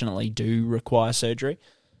unfortunately do require surgery?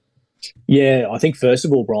 Yeah, I think first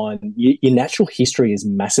of all, Brian, your natural history is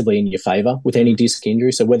massively in your favour with any disc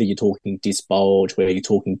injury. So whether you're talking disc bulge, whether you're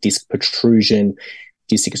talking disc protrusion,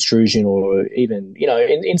 disc extrusion, or even,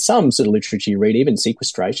 in some sort of literature you read, even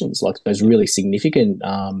sequestrations, like those really significant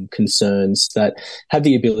concerns that have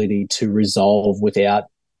the ability to resolve without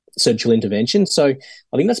surgical intervention. So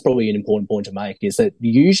I think that's probably an important point to make, is that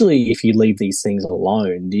usually if you leave these things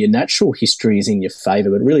alone, your natural history is in your favour,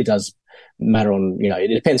 but it really does matter on,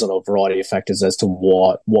 it depends on a variety of factors as to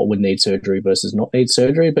what would need surgery versus not need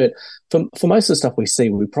surgery. But for most of the stuff we see, I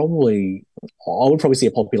would probably see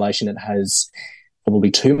a population that has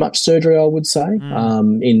probably too much surgery, I would say,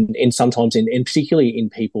 in sometimes in particularly in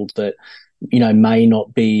people that, may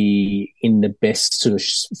not be in the best sort of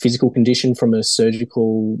physical condition from a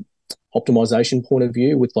surgical optimization point of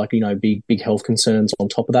view, with big health concerns on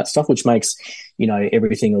top of that stuff, which makes,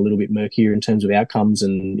 everything a little bit murkier in terms of outcomes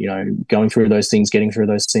and, going through those things, getting through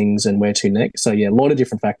those things and where to next. So yeah, a lot of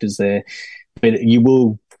different factors there, but you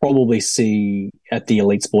will probably see at the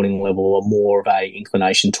elite sporting level a more of a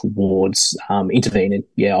inclination towards intervening.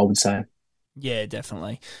 Yeah, I would say. Yeah,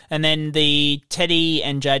 definitely. And then the Teddy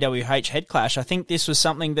and JWH head clash, I think this was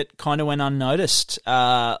something that kind of went unnoticed,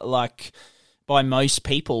 by most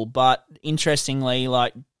people. But interestingly,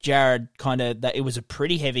 Jared that it was a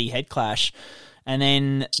pretty heavy head clash. And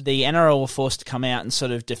then the NRL were forced to come out and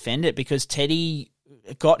sort of defend it because Teddy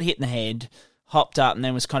got hit in the head, hopped up, and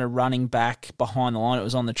then was kind of running back behind the line. It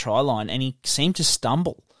was on the try line, and he seemed to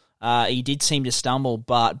stumble. He did seem to stumble,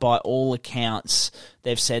 but by all accounts,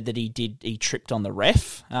 they've said that he tripped on the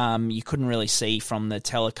ref. You couldn't really see from the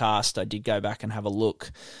telecast. I did go back and have a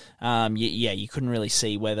look. You couldn't really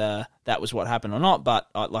see whether that was what happened or not. But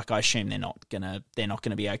I assume they're not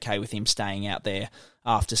gonna be okay with him staying out there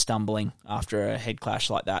after stumbling after a head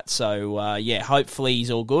clash like that. So hopefully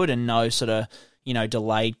he's all good and no sort of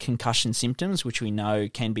delayed concussion symptoms, which we know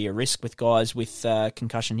can be a risk with guys with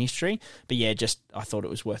concussion history. But I thought it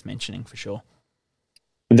was worth mentioning for sure.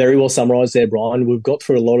 Very well summarised there, Brian. We've got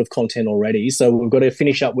through a lot of content already, so we've got to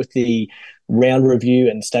finish up with the round review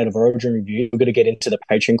and state of origin review. We've got to get into the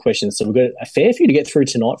Patreon questions. So we've got a fair few to get through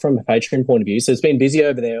tonight from a Patreon point of view. So it's been busy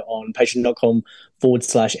over there on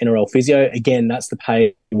patreon.com/NRL Physio. Again, that's the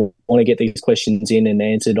page. We want to get these questions in and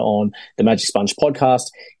answered on the Magic Sponge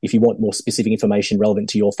podcast. If you want more specific information relevant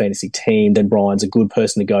to your fantasy team, then Brian's a good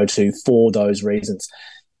person to go to for those reasons.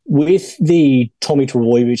 With the Tommy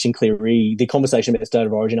Trbojevic and Cleary, the conversation about the state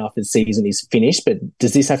of origin after the season is finished, but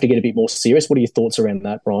does this have to get a bit more serious? What are your thoughts around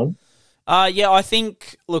that, Brian? I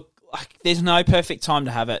think, there's no perfect time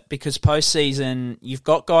to have it because postseason, you've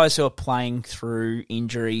got guys who are playing through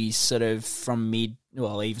injuries sort of from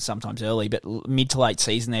even sometimes early, but mid to late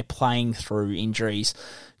season, they're playing through injuries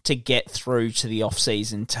to get through to the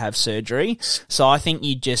off-season to have surgery. So I think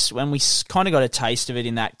when we kind of got a taste of it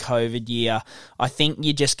in that COVID year, I think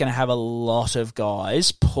you're just going to have a lot of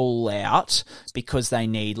guys pull out because they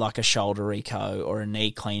need like a shoulder reco or a knee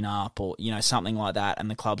clean-up or, something like that. And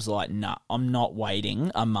the club's like, nah, I'm not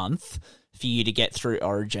waiting a month for you to get through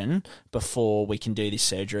Origin before we can do this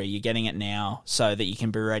surgery. You're getting it now so that you can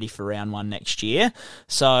be ready for round 1 next year.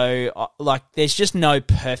 So, there's just no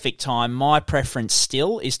perfect time. My preference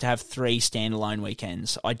still is to have 3 standalone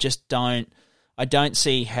weekends. I don't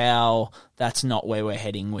see how that's not where we're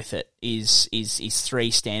heading with it, is 3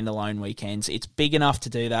 standalone weekends. It's big enough to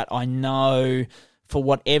do that. I know for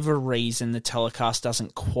whatever reason the telecast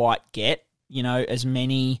doesn't quite get, as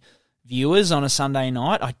many viewers on a Sunday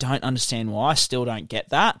night. I don't understand why. I still don't get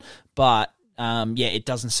that. But, it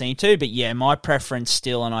doesn't seem to. But, my preference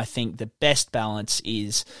still, and I think the best balance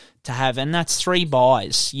is to have, and that's 3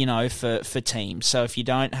 buys, for teams. So if you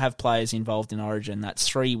don't have players involved in Origin, that's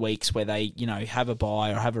 3 weeks where they, have a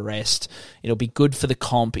bye or have a rest. It'll be good for the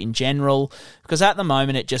comp in general, because at the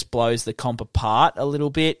moment it just blows the comp apart a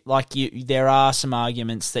little bit. There are some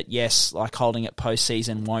arguments that yes, like holding it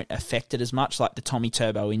postseason won't affect it as much, like the Tommy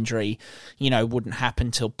Turbo injury, wouldn't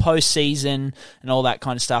happen till postseason and all that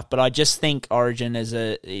kind of stuff. But I just think Origin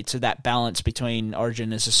it's that balance between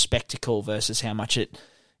Origin as a spectacle versus how much it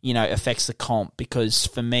affects the comp, because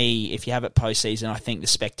for me, if you have it postseason, I think the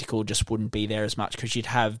spectacle just wouldn't be there as much, because you'd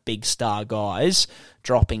have big star guys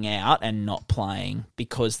dropping out and not playing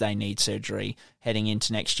because they need surgery heading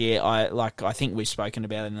into next year. I think we've spoken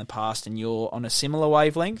about it in the past, and you're on a similar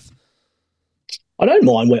wavelength. I don't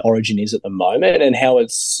mind where Origin is at the moment and how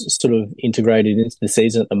it's sort of integrated into the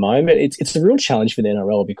season at the moment. It's a real challenge for the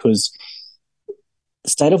NRL, because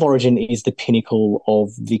State of Origin is the pinnacle of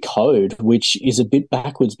the code, which is a bit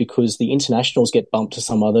backwards because the internationals get bumped to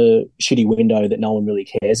some other shitty window that no one really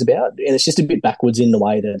cares about. And it's just a bit backwards in the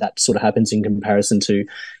way that sort of happens in comparison to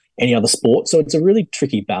any other sport. So it's a really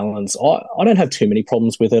tricky balance. I don't have too many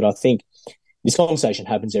problems with it. I think this conversation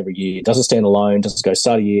happens every year. It doesn't stand alone, doesn't go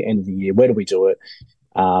start of year, end of the year. Where do we do it?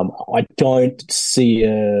 I don't see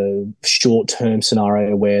a short-term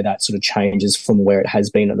scenario where that sort of changes from where it has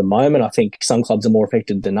been at the moment. I think some clubs are more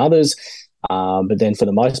affected than others, but then for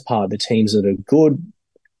the most part, the teams that are good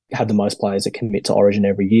have the most players that commit to Origin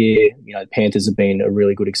every year. The Panthers have been a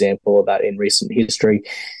really good example of that in recent history.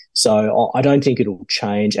 So I don't think it'll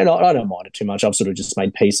change, and I don't mind it too much. I've sort of just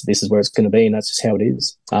made peace that this is where it's going to be, and that's just how it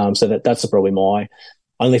is. So that's probably my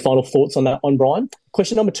only final thoughts on that one, Brian.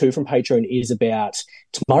 Question number 2 from Patreon is about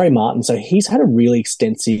Te Maire Martin. So he's had a really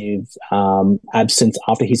extensive absence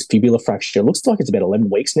after his fibula fracture. It looks like it's about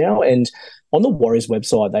 11 weeks now. And on the Warriors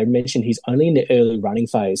website, they mentioned he's only in the early running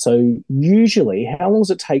phase. So usually, how long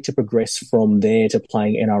does it take to progress from there to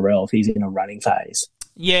playing NRL if he's in a running phase?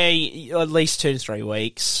 Yeah, at least 2 to 3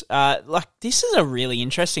 weeks. This is a really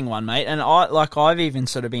interesting one, mate. And I've even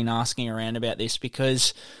sort of been asking around about this,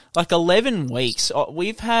 because 11 weeks,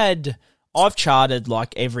 I've charted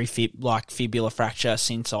every fibula fracture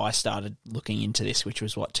since I started looking into this, which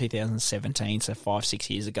was 2017, so 5-6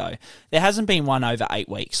 years ago. There hasn't been one over 8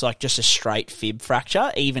 weeks, just a straight fib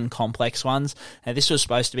fracture, even complex ones. Now, this was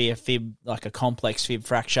supposed to be a complex fib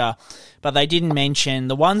fracture, but they didn't mention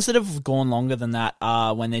the ones that have gone longer than that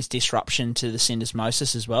are when there's disruption to the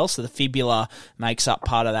syndesmosis as well. So the fibula makes up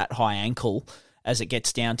part of that high ankle as it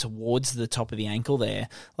gets down towards the top of the ankle there.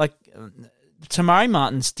 Te Maire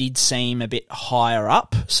Martin's did seem a bit higher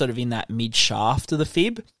up, sort of in that mid-shaft of the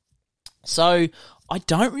fib. So I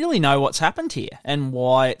don't really know what's happened here and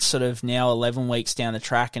why it's sort of now 11 weeks down the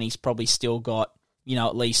track, and he's probably still got,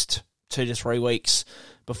 at least 2 to 3 weeks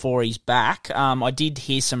before he's back. I did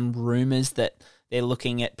hear some rumours that they're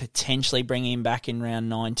looking at potentially bringing him back in round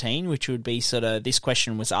 19, which would be this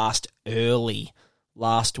question was asked early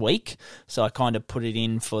last week. So I kind of put it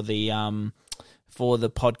in for the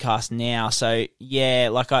podcast now. So,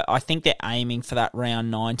 yeah, I think they're aiming for that round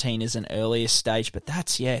 19 as an earliest stage, but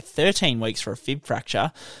that's, 13 weeks for a fib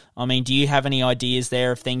fracture. I mean, do you have any ideas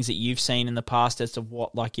there of things that you've seen in the past as to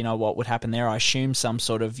what, what would happen there? I assume some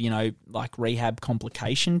sort of, rehab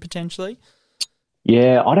complication potentially?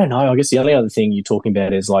 Yeah, I don't know. I guess the only other thing you're talking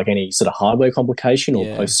about is any sort of hardware complication or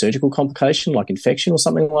post-surgical complication, like infection or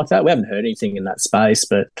something like that. We haven't heard anything in that space,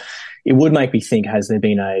 but it would make me think, has there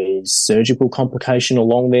been a surgical complication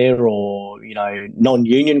along there or,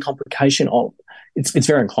 non-union complication? It's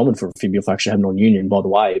very uncommon for a fibula fracture to have non-union, by the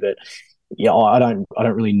way, but yeah, I don't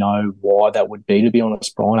really know why that would be, to be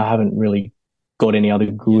honest, Brian. I haven't really got any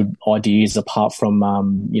other good ideas apart from,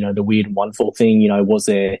 the weird and wonderful thing. Was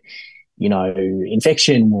there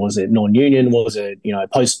infection? Was it non-union? Was it,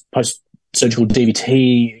 post-surgical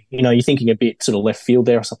DVT? You're thinking a bit sort of left field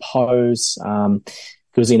there, I suppose.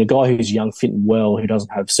 Because in a guy who's young, fit and well, who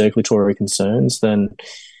doesn't have circulatory concerns, then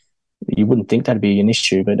you wouldn't think that'd be an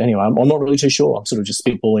issue. But anyway, I'm not really too sure. I'm sort of just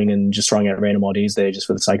spitballing and just throwing out random ideas there just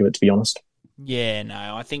for the sake of it, to be honest. Yeah,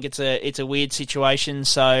 no, I think it's a weird situation.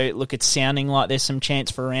 So, look, it's sounding like there's some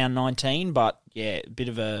chance for round 19, but yeah, a bit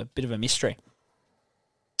of a mystery.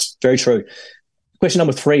 Very true. Question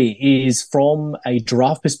number 3 is from a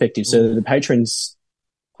draft perspective. So the patrons'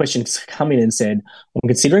 questions come in and said, I'm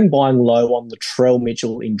considering buying low on Latrell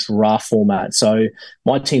Mitchell in draft format. So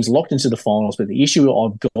my team's locked into the finals, but the issue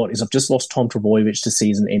I've got is I've just lost Tom Trbojevic to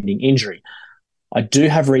season-ending injury. I do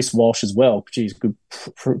have Reece Walsh as well. Geez,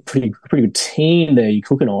 pretty good team there you're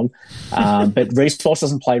cooking on. But Reece Walsh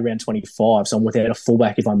doesn't play round 25, so I'm without a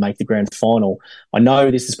fullback if I make the grand final. I know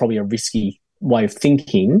this is probably a risky way of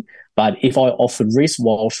thinking, But if I offered Reece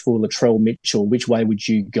Walsh for Latrell Mitchell, which way would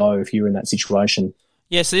you go if you were in that situation?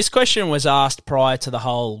 Yeah, so this question was asked prior to the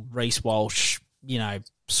whole Reece Walsh,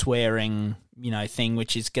 swearing, thing,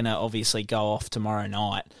 which is going to obviously go off tomorrow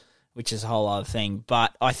night, which is a whole other thing.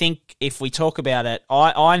 But I think if we talk about it,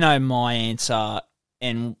 I know my answer,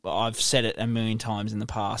 and I've said it a million times in the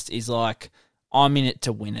past, is like, I'm in it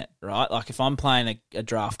to win it, right? Like if I'm playing a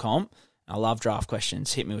draft comp, I love draft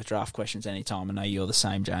questions. Hit me with draft questions anytime. I know you're the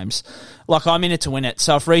same, James. Like, I'm in it to win it.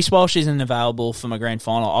 So if Reece Walsh isn't available for my grand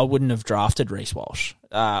final, I wouldn't have drafted Reece Walsh.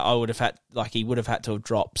 I would have he would have had to have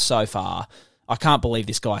dropped so far. I can't believe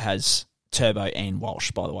this guy has Turbo and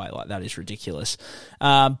Walsh, by the way. Like, that is ridiculous.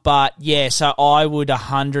 But yeah, so I would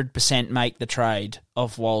 100% make the trade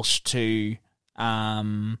of Walsh to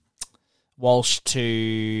Latrell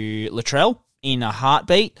in a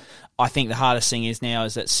heartbeat. I think the hardest thing is now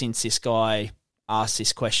is that since this guy asked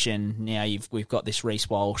this question, now we've got this Reece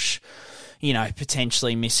Walsh,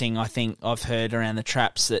 potentially missing. I think I've heard around the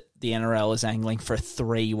traps that the NRL is angling for a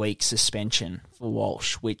 3-week suspension for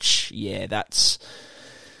Walsh, which, that's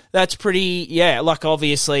pretty, like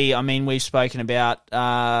obviously, I mean, we've spoken about,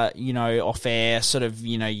 off air, sort of,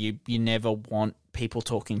 you never want people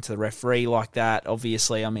talking to the referee like that.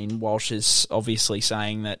 Obviously, I mean, Walsh is obviously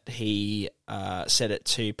saying that he said it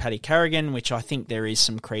to Paddy Carrigan, which I think there is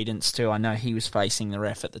some credence to. I know he was facing the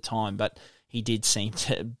ref at the time, but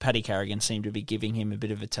Paddy Carrigan seemed to be giving him a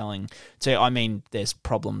bit of a telling to. I mean, there's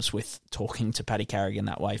problems with talking to Paddy Carrigan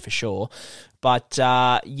that way for sure. But,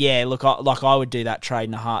 look, I would do that trade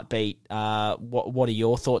in a heartbeat. What are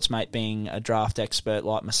your thoughts, mate, being a draft expert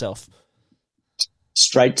like myself?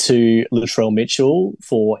 Straight to Latrell Mitchell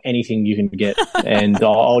for anything you can get. And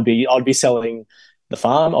I'd be selling the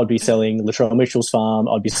farm. I'd be selling Latrell Mitchell's farm.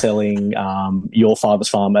 I'd be selling your father's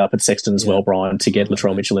farm up at Sexton as well, Brian, to get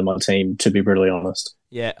Latrell Mitchell in my team, to be brutally honest.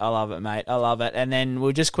 Yeah, I love it, mate. I love it. And then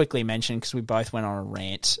we'll just quickly mention, because we both went on a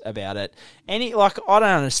rant about it. I don't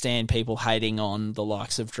understand people hating on the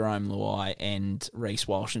likes of Jerome Luai and Reece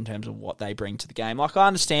Walsh in terms of what they bring to the game. Like, I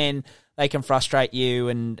understand they can frustrate you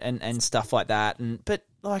and stuff like that. But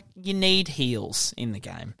like, you need heels in the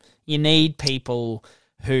game. You need people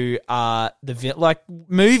who are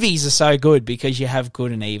movies are so good because you have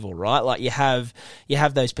good and evil, right? Like you have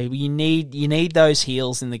those people. You need those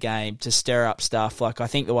heels in the game to stir up stuff. Like, I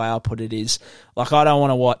think the way I put it is, like, I don't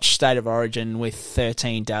want to watch State of Origin with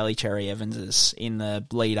 13 Daly Cherry Evanses in the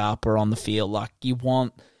lead up or on the field. Like, you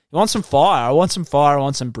want some fire. I want some fire. I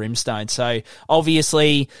want some brimstone. So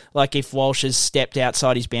obviously, like, if Walsh has stepped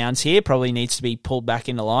outside his bounds here, probably needs to be pulled back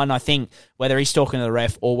into line. I think whether he's talking to the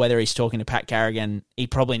ref or whether he's talking to Pat Carrigan, he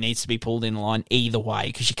probably needs to be pulled in line either way,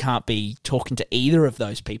 because you can't be talking to either of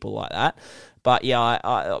those people like that. But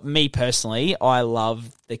yeah, me personally, I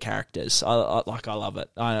love the characters. I love it.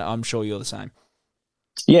 I'm sure you're the same.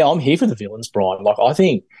 Yeah, I'm here for the villains, Brian. Like, I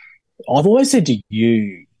think I've always said to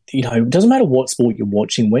you, it doesn't matter what sport you're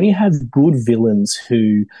watching, when you have good villains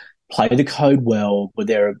who play the code well, but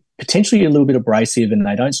they're potentially a little bit abrasive and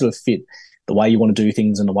they don't sort of fit the way you want to do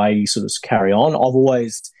things and the way you sort of carry on. I've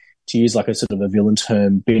always, to use like a sort of a villain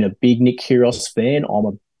term, been a big Nick Kyrgios fan. I'm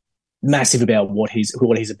a massive about what he's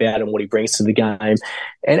about and what he brings to the game.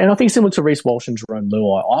 And I think similar to Reece Walsh and Jerome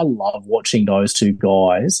Luai, I love watching those two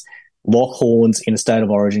guys lock horns in a State of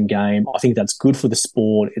Origin game. I think that's good for the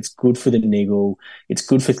sport. It's good for the niggle. It's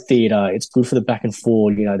good for theatre. It's good for the back and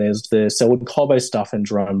forth. There's the Selwood Cobbo stuff and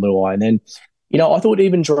Jerome Luai. And then, I thought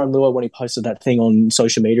even Jerome Luai, when he posted that thing on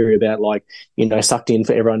social media about sucked in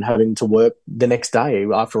for everyone having to work the next day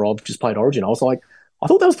after I've just played Origin, I thought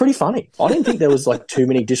that was pretty funny. I didn't think there was like too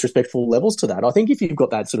many disrespectful levels to that. I think if you've got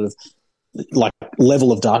that sort of like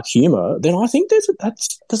level of dark humour, then I think that's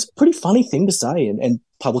a pretty funny thing to say and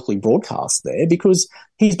publicly broadcast there, because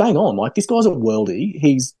he's bang on. Like, this guy's a worldie.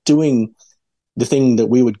 He's doing the thing that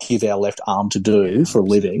we would give our left arm to do for a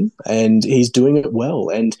living, and he's doing it well.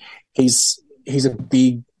 And he's a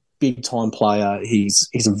big time player.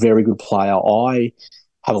 He's a very good player. I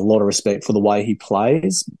have a lot of respect for the way he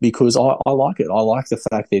plays, because I like it. I like the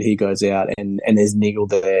fact that he goes out and there's niggle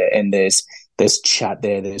there and there's chat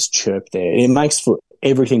there, there's chirp there. It makes for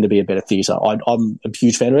everything to be a better theatre. I'm a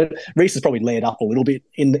huge fan of it. Reece has probably laid up a little bit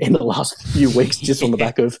in the last few weeks just on the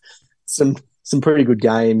back of some pretty good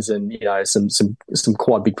games and some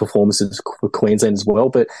quite big performances for Queensland as well.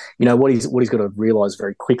 But what he's got to realise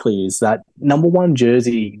very quickly is that number one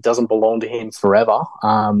jersey doesn't belong to him forever.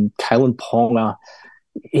 Kalen Ponga,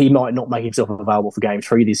 he might not make himself available for Game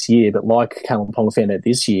 3 this year, but like Kalen Ponga found out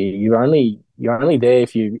this year, you're only there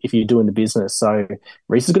if you're doing the business. So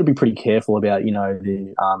Reece has got to be pretty careful about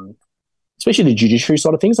the especially the judiciary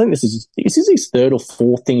side of things. I think this is his third or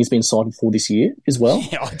fourth thing he's been cited for this year as well.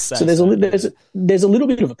 Yeah, I'd say so. There's a little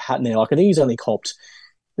bit of a pattern there. Like I think he's only copped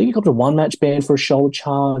a one-match ban for a shoulder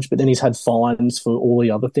charge, but then he's had fines for all the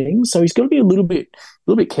other things. So he's got to be a little bit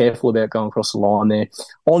careful about going across the line there.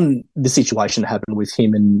 On the situation that happened with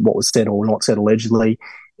him and what was said or not said allegedly,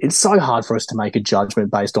 it's so hard for us to make a judgment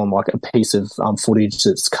based on like a piece of footage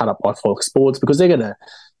that's cut up by Fox Sports, because they're going to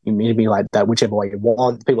manipulate that whichever way you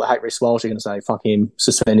want. People that hate Reece Welch are going to say, fuck him,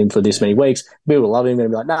 suspend him for this many weeks. People love him, going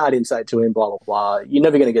to be like, nah, I didn't say it to him, blah, blah, blah. You're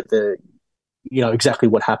never going to get exactly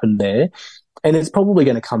what happened there. And it's probably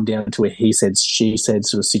going to come down to a he said, she said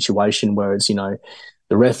sort of situation where it's, the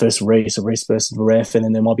ref versus Reece, or Reece versus the ref, and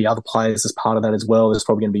then there might be other players as part of that as well. There's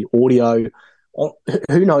probably going to be audio.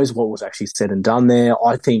 Who knows what was actually said and done there.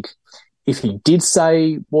 I think if he did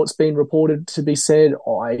say what's been reported to be said,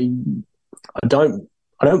 I don't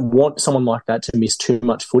want someone like that to miss too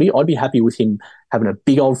much footy. I'd be happy with him having a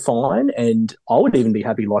big old fine, and I would even be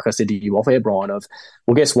happy, like I said to you off air, Brian,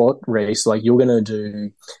 well, guess what, Reece? Like, you're going to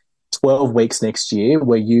do 12 weeks next year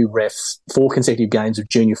where you ref 4 consecutive games of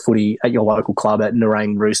junior footy at your local club at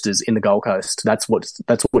Nerang Roosters in the Gold Coast. That's what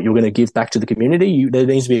you're going to give back to the community. There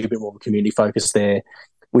needs to be a bit more of a community focus there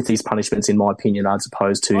with these punishments, in my opinion, as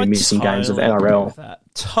opposed to missing games of NRL.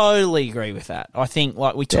 Totally agree with that. I think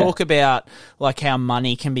we talk about how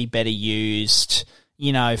money can be better used,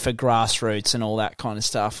 for grassroots and all that kind of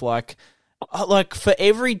stuff. Like for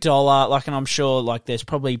every dollar, and I'm sure there's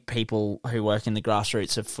probably people who work in the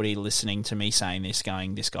grassroots of footy listening to me saying this,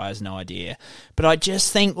 going, this guy has no idea. But I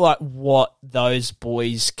just think what those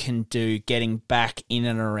boys can do getting back in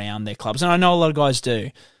and around their clubs, and I know a lot of guys do,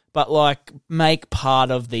 but make part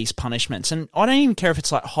of these punishments. And I don't even care if it's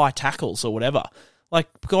high tackles or whatever.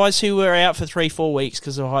 Guys who were out for 3-4 weeks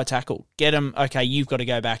because of a high tackle, get them, okay, you've got to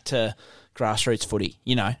go back to grassroots footy,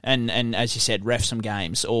 and as you said, ref some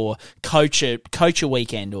games or coach a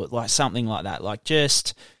weekend or something like that.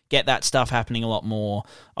 Just get that stuff happening a lot more.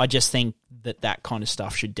 I just think that kind of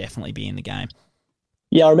stuff should definitely be in the game.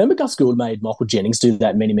 Yeah, I remember Gus Gould made Michael Jennings do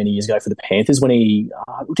that many, many years ago for the Panthers when did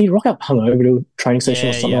he rock up hungover to a training session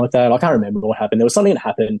or something like that? I can't remember what happened. There was something that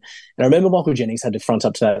happened. And I remember Michael Jennings had to front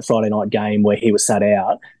up to that Friday night game where he was sat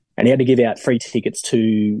out, and he had to give out free tickets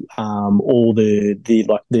to all the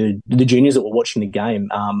juniors that were watching the game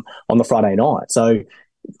on the Friday night. So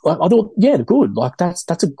I thought, yeah, good.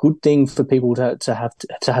 That's a good thing for people to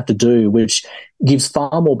have to do, which gives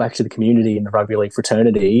far more back to the community in the rugby league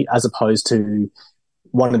fraternity, as opposed to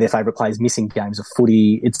one of their favourite players missing games of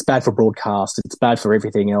footy. It's bad for broadcast. It's bad for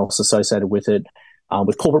everything else associated with it.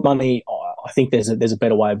 With corporate money, I think there's a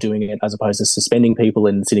better way of doing it as opposed to suspending people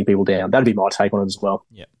and sitting people down. That'd be my take on it as well.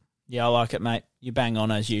 Yeah, I like it, mate. You bang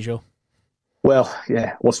on as usual. Well,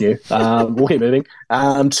 yeah, what's new? We'll keep moving.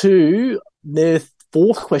 To the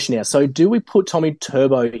fourth question now. So do we put Tommy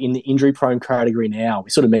Turbo in the injury-prone category now? We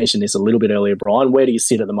sort of mentioned this a little bit earlier, Brian. Where do you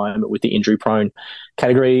sit at the moment with the injury-prone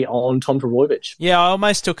category on Tom Trbojevic? Yeah, I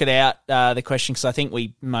almost took it out, the question, because I think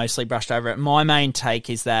we mostly brushed over it. My main take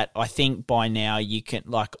is that I think by now you can,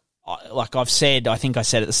 I've said, I think I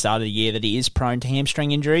said at the start of the year that he is prone to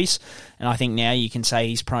hamstring injuries, and I think now you can say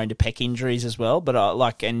he's prone to pec injuries as well, but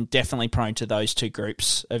and definitely prone to those two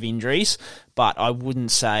groups of injuries. But I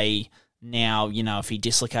wouldn't say now, if he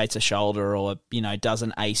dislocates a shoulder or, does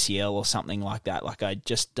an ACL or something like that, I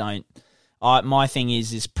just don't. My thing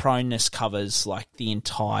is proneness covers the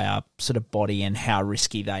entire sort of body and how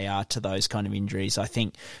risky they are to those kind of injuries. I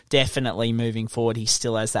think definitely moving forward he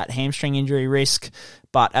still has that hamstring injury risk,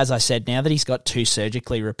 but as I said, now that he's got 2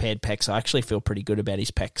 surgically repaired pecs, I actually feel pretty good about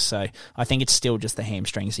his pecs. So I think it's still just the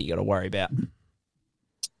hamstrings that you got to worry about.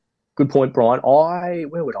 Good point, Brian.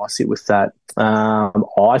 Where would I sit with that?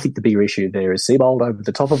 I think the bigger issue there is Seibold over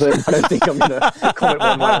the top of it. I don't think I'm going to comment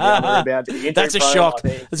one way or the other about it. That's a shock.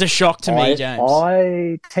 That's a shock to me, James.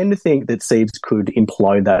 I tend to think that Siebes could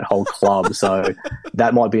implode that whole club, so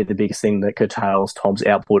that might be the biggest thing that curtails Tom's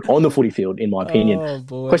output on the footy field, in my opinion. Oh,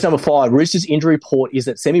 boy. Question number 5. Roosters' injury report is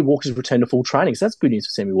that Sammy Walker's returned to full training, so that's good news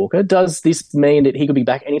for Sammy Walker. Does this mean that he could be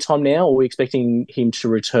back anytime now, or are we expecting him to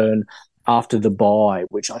return after the bye,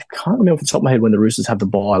 which I can't remember off the top of my head when the Roosters have the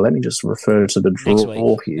bye? Let me just refer to the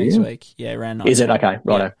draw here. Next week. Yeah, around 9. Is it? Okay,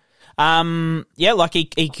 righto. Yeah,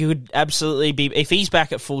 he could absolutely be, if he's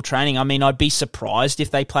back at full training. I mean, I'd be surprised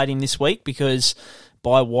if they played him this week, because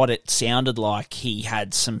by what it sounded like, he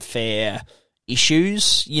had some fair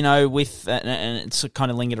issues, with, and it's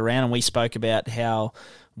kind of lingered around, and we spoke about how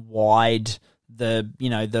wide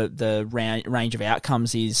the range of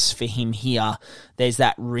outcomes is for him here. There's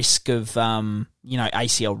that risk of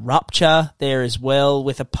ACL rupture there as well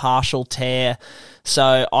with a partial tear.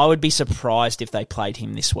 So I would be surprised if they played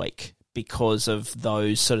him this week because of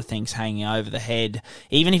those sort of things hanging over the head.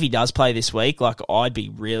 Even if he does play this week, I'd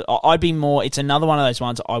be more, it's another one of those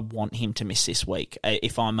ones I want him to miss this week.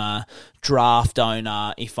 If I'm a draft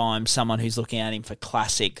owner, if I'm someone who's looking at him for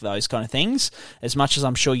classic, those kind of things, as much as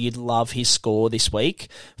I'm sure you'd love his score this week,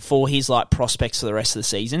 for his prospects for the rest of the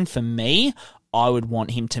season, for me, I would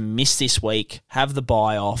want him to miss this week, have the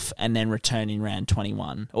bye off, and then return in round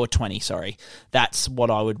 21 or 20. Sorry, that's what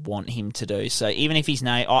I would want him to do. So even if he's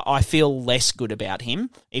named, I feel less good about him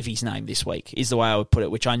if he's named this week. Is the way I would put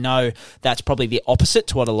it. Which I know that's probably the opposite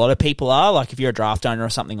to what a lot of people are. Like if you're a draft owner or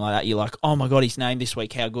something like that, you're like, oh my god, he's named this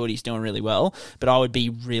week. How good? He's doing really well. But I would be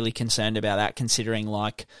really concerned about that, considering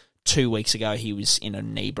 2 weeks ago he was in a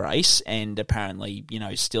knee brace and apparently,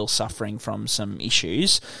 still suffering from some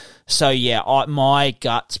issues. So yeah, my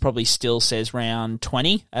guts probably still says round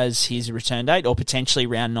 20 as his return date, or potentially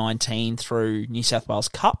round 19 through New South Wales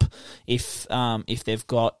Cup if they've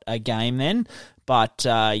got a game then. But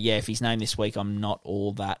if he's named this week, I'm not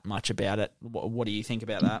all that much about it. What do you think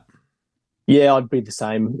about that? Yeah, I'd be the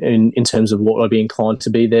same in terms of what I'd be inclined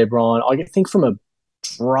to be there, Brian. I think from a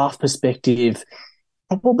draft perspective,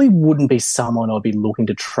 probably wouldn't be someone I'd be looking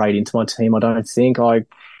to trade into my team. I don't think. I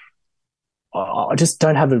just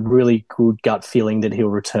don't have a really good gut feeling that he'll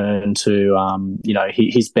return to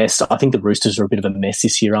his best. I think the Roosters are a bit of a mess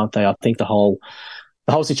this year, aren't they? I think the whole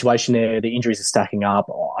situation there, the injuries are stacking up.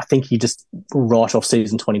 I think he just write off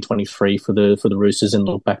season 2023 for the Roosters and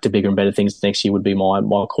look back to bigger and better things next year would be my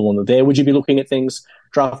call on there. Would you be looking at things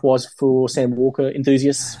draft-wise for Sam Walker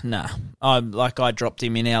enthusiasts? No. I dropped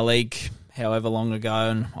him in our league however long ago,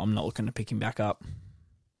 and I'm not looking to pick him back up.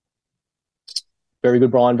 Very good,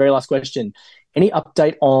 Brian. Very last question. Any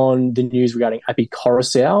update on the news regarding Api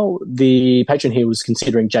Coruscant? The patron here was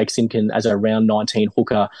considering Jake Simkin as a round 19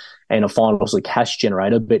 hooker and a finals cash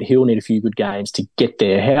generator, but he'll need a few good games to get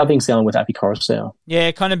there. How are things going with Api Coruscant?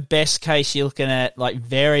 Yeah, kind of best case, you're looking at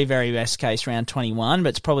very, very best case round 21, but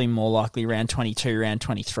it's probably more likely round 22, round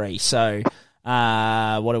 23. So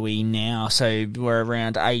what are we now? So we're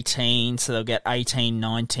around 18, so they'll get 18,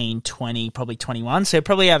 19, 20, probably 21. So they'll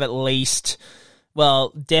probably have at least,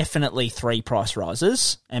 definitely 3 price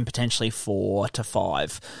rises and potentially 4 to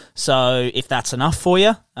 5. So if that's enough for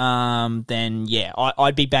you, then yeah,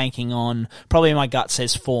 I'd be banking on, probably my gut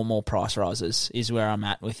says 4 more price rises is where I'm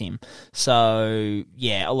at with him. So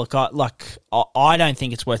yeah, look, I don't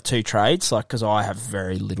think it's worth 2 trades, because I have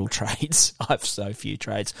very little trades. I have so few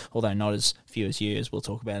trades, although not as few as you, as we'll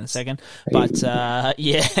talk about in a second. But it's I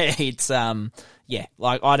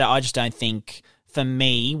just don't think, for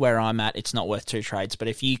me, where I'm at, it's not worth 2 trades. But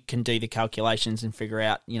if you can do the calculations and figure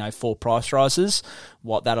out, 4 price rises,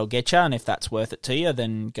 what that'll get you, and if that's worth it to you,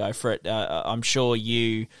 then go for it. I'm sure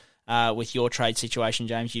you, with your trade situation,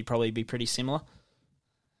 James, you'd probably be pretty similar.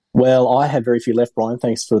 Well, I had very few left, Brian.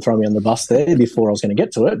 Thanks for throwing me on the bus there before I was going to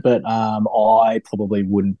get to it. But I probably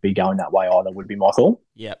wouldn't be going that way either, would be my call.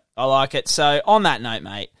 Yep, I like it. So on that note,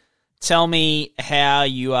 mate, tell me how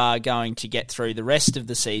you are going to get through the rest of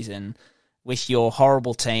the season with your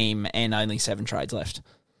horrible team and only 7 trades left.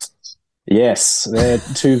 Yes, they're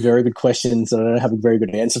 2 very good questions that I don't have a very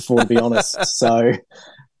good answer for, to be honest. So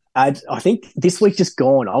I think this week just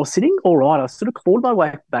gone, I was sitting all right. I sort of clawed my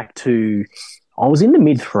way back to, I was in the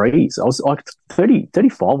mid-3s. I was like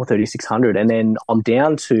 35 or 3,600, and then I'm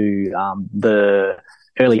down to the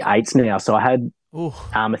early 8s now. So I had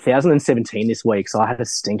 1,017 this week, so I had a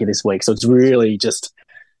stinker this week. So it's really just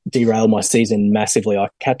derailed my season massively. I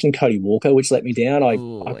captained Cody Walker, which let me down.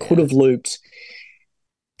 I could have looped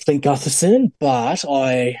Clint Gutherson, but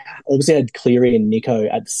I obviously had Cleary and Nico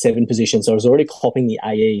at the 7 position, so I was already clopping the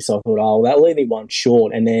AE. So I thought, that'll leave me 1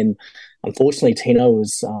 short. And then, unfortunately, Tino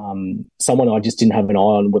was someone I just didn't have an eye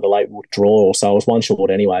on with a late withdrawal, so I was 1 short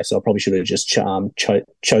anyway. So I probably should have just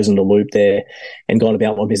chosen to loop there and gone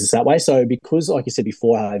about my business that way. So because, like you said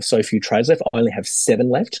before, I have so few trades left, I only have 7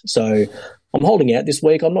 left. So I'm holding out this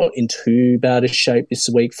week. I'm not in too bad a shape this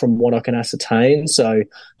week from what I can ascertain. So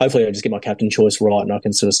hopefully I just get my captain choice right and I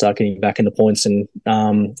can sort of start getting back in the points and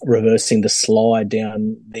reversing the slide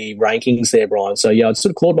down the rankings there, Brian. So yeah, I'd sort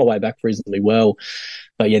of clawed my way back reasonably well.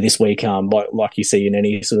 But yeah, this week, like you see in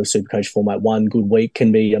any sort of Supercoach format, 1 good week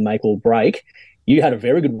can be a make or break. You had a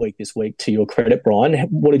very good week this week, to your credit, Brian.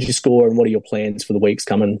 What did you score and what are your plans for the weeks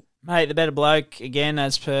coming? Mate, the better bloke, again,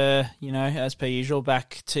 as per usual,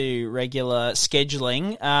 back to regular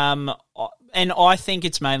scheduling. And I think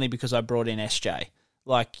it's mainly because I brought in SJ.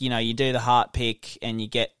 like, you know, you do the heart pick and you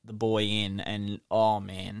get the boy in, and oh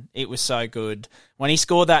man, it was so good. When he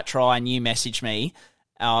scored that try and you messaged me,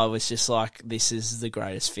 I was just like, this is the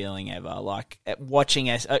greatest feeling ever. Like,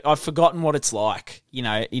 watching I've forgotten what it's like, you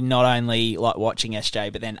know, in not only like watching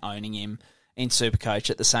SJ, but then owning him in Supercoach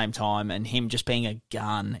at the same time, and him just being a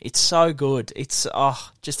gun. It's so good. It's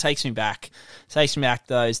just takes me back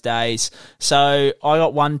those days. So I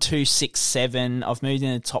got 1, 2, 6, 7. I've moved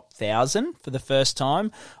in the top 1,000 for the first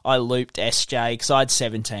time. I looped SJ because I had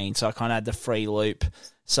 17, so I kind of had the free loop.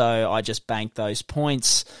 So I just banked those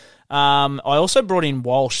points. I also brought in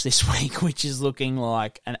Walsh this week, which is looking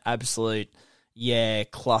like an absolute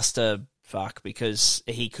cluster fuck, because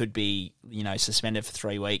he could be, you know, suspended for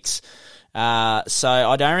 3 weeks. So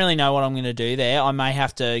I don't really know what I'm going to do there. I may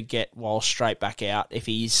have to get Walsh straight back out if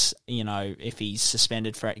he's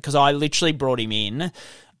suspended for it, because I literally brought him in.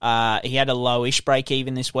 He had a lowish break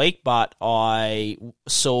even this week, but I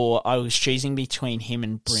was choosing between him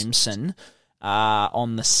and Brimson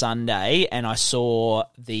on the Sunday, and I saw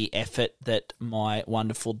the effort that my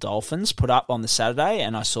wonderful Dolphins put up on the Saturday,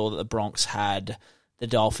 and I saw that the Bronx had the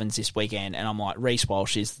Dolphins this weekend, and I'm like, Reece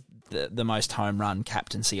Walsh is the most home run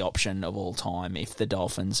captaincy option of all time if the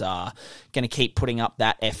Dolphins are going to keep putting up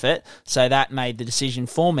that effort. So that made the decision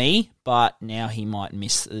for me, but now he might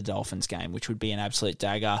miss the Dolphins game, which would be an absolute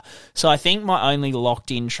dagger. So I think my only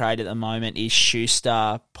locked-in trade at the moment is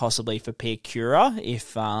Schuster, possibly for Piakura,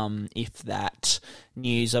 if that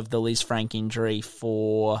news of the Liz Frank injury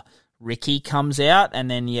for Ricky comes out. And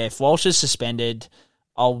then, if Walsh is suspended,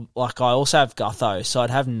 I also have Gutho, so I'd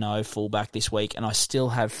have no fullback this week, and I still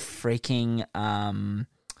have freaking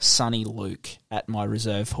Sonny Luke at my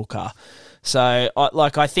reserve hooker. So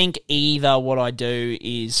I think either what I do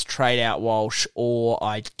is trade out Walsh, or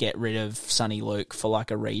I get rid of Sonny Luke for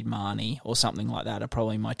like a Reed Marnie or something like that are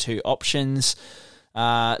probably my two options.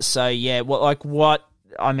 Once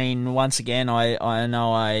again, I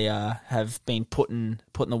know I have been putting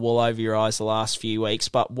the wool over your eyes the last few weeks,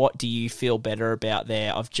 but what do you feel better about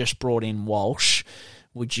there? I've just brought in Walsh.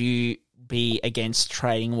 Would you be against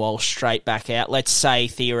trading Walsh straight back out? Let's say,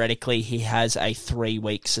 theoretically, he has a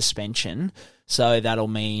 3-week suspension, so that'll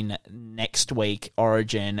mean next week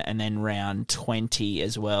Origin and then round 20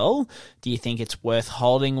 as well. Do you think it's worth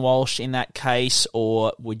holding Walsh in that case,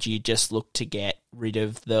 or would you just look to get rid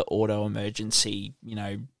of the auto emergency,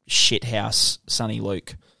 shithouse Sonny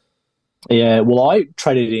Luke? Yeah, well, I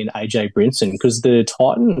traded in AJ Brimson because the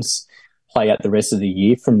Titans play out the rest of the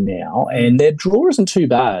year from now, and their draw isn't too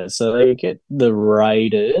bad. So they get the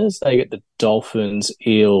Raiders, they get the Dolphins,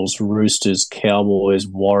 Eels, Roosters, Cowboys,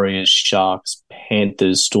 Warriors, Sharks,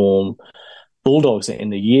 Panthers, Storm, Bulldogs at the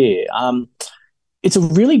end of the year. It's a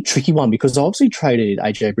really tricky one because I obviously traded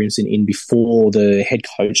AJ Brimson in before the head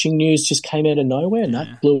coaching news just came out of nowhere, and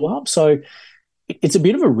that blew up. So it's a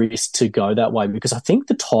bit of a risk to go that way because I think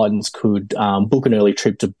the Titans could book an early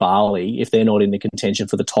trip to Bali if they're not in the contention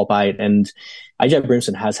for the top 8. And AJ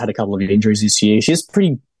Brimson has had a couple of injuries this year. She's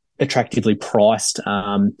pretty attractively priced.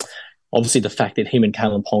 Obviously, the fact that him and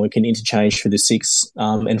Kalen Ponga can interchange for the 6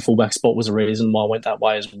 and fullback spot was a reason why I went that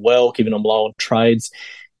way as well, given I'm low on trades.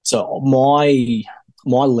 So my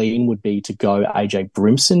lean would be to go AJ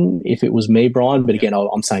Brimson if it was me, Brian. But again,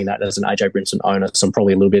 I'm saying that as an AJ Brimson owner, so I'm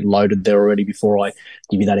probably a little bit loaded there already before I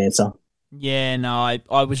give you that answer. Yeah, no,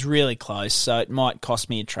 I was really close, so it might cost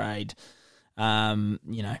me a trade,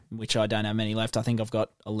 which I don't have many left. I think I've got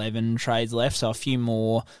 11 trades left, so a few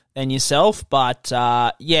more than yourself. But,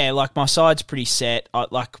 my side's pretty set.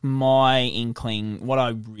 My inkling, what I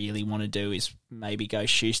really want to do is maybe go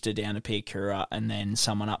Schuster down to Piakura and then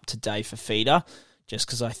someone up to Dave for feeder, just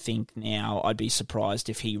because I think now I'd be surprised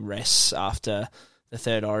if he rests after the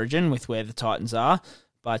third Origin with where the Titans are.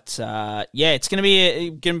 But, it's going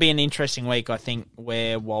to be an interesting week. I think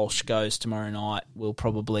where Walsh goes tomorrow night will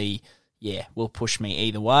probably, will push me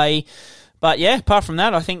either way. But, apart from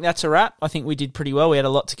that, I think that's a wrap. I think we did pretty well. We had a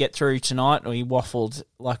lot to get through tonight. We waffled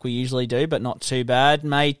like we usually do, but not too bad.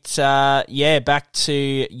 Mate, back to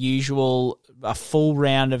usual, a full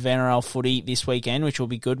round of NRL footy this weekend, which will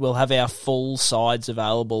be good. We'll have our full sides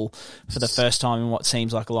available for the first time in what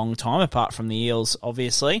seems like a long time, apart from the Eels,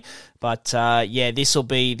 obviously. But, this will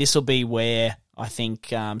be where I think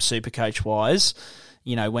Supercoach-wise,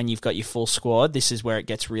 when you've got your full squad, this is where it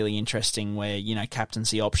gets really interesting, where,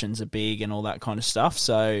 captaincy options are big and all that kind of stuff.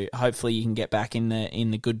 So hopefully you can get back in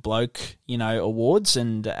the good bloke, awards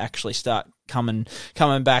and actually start coming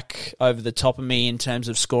back over the top of me in terms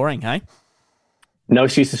of scoring, hey? No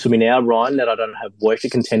excuses for me now, Ryan, that I don't have work to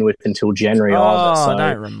contend with until January either. So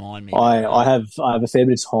don't remind me. I have a fair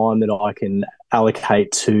bit of time that I can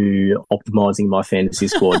allocate to optimising my fantasy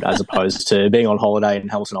squad as opposed to being on holiday in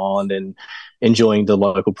Hamilton Island and enjoying the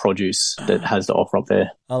local produce that has to offer up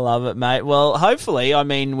there. I love it, mate. Well, hopefully, I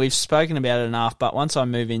mean, we've spoken about it enough, but once I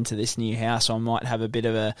move into this new house, I might have a bit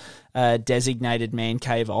of a designated man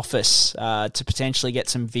cave office to potentially get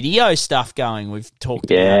some video stuff going. We've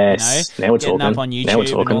talked about, now we're getting talking. up on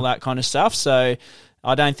YouTube and all that kind of stuff. So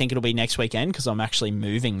I don't think it'll be next weekend because I'm actually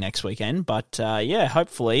moving next weekend. But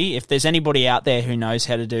hopefully, if there's anybody out there who knows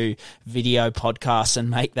how to do video podcasts and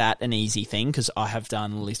make that an easy thing, because I have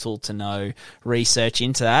done little to no research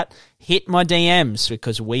into that, hit my DMs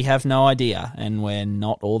because we have no idea and we're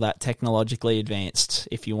not all that technologically advanced.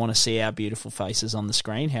 If you want to see our beautiful faces on the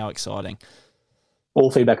screen, how exciting. All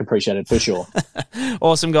feedback appreciated, for sure.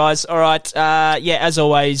 Awesome, guys. All right. As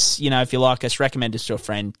always, if you like us, recommend us to a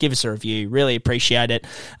friend. Give us a review. Really appreciate it.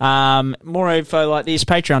 More info like this,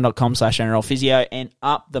 patreon.com/NRLphysio, and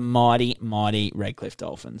up the mighty, mighty Redcliffe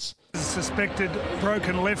Dolphins. Suspected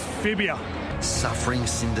broken left fibula. Suffering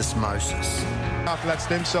syndesmosis. After that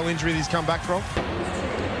stem cell injury that he's come back from.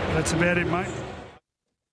 That's about it, mate.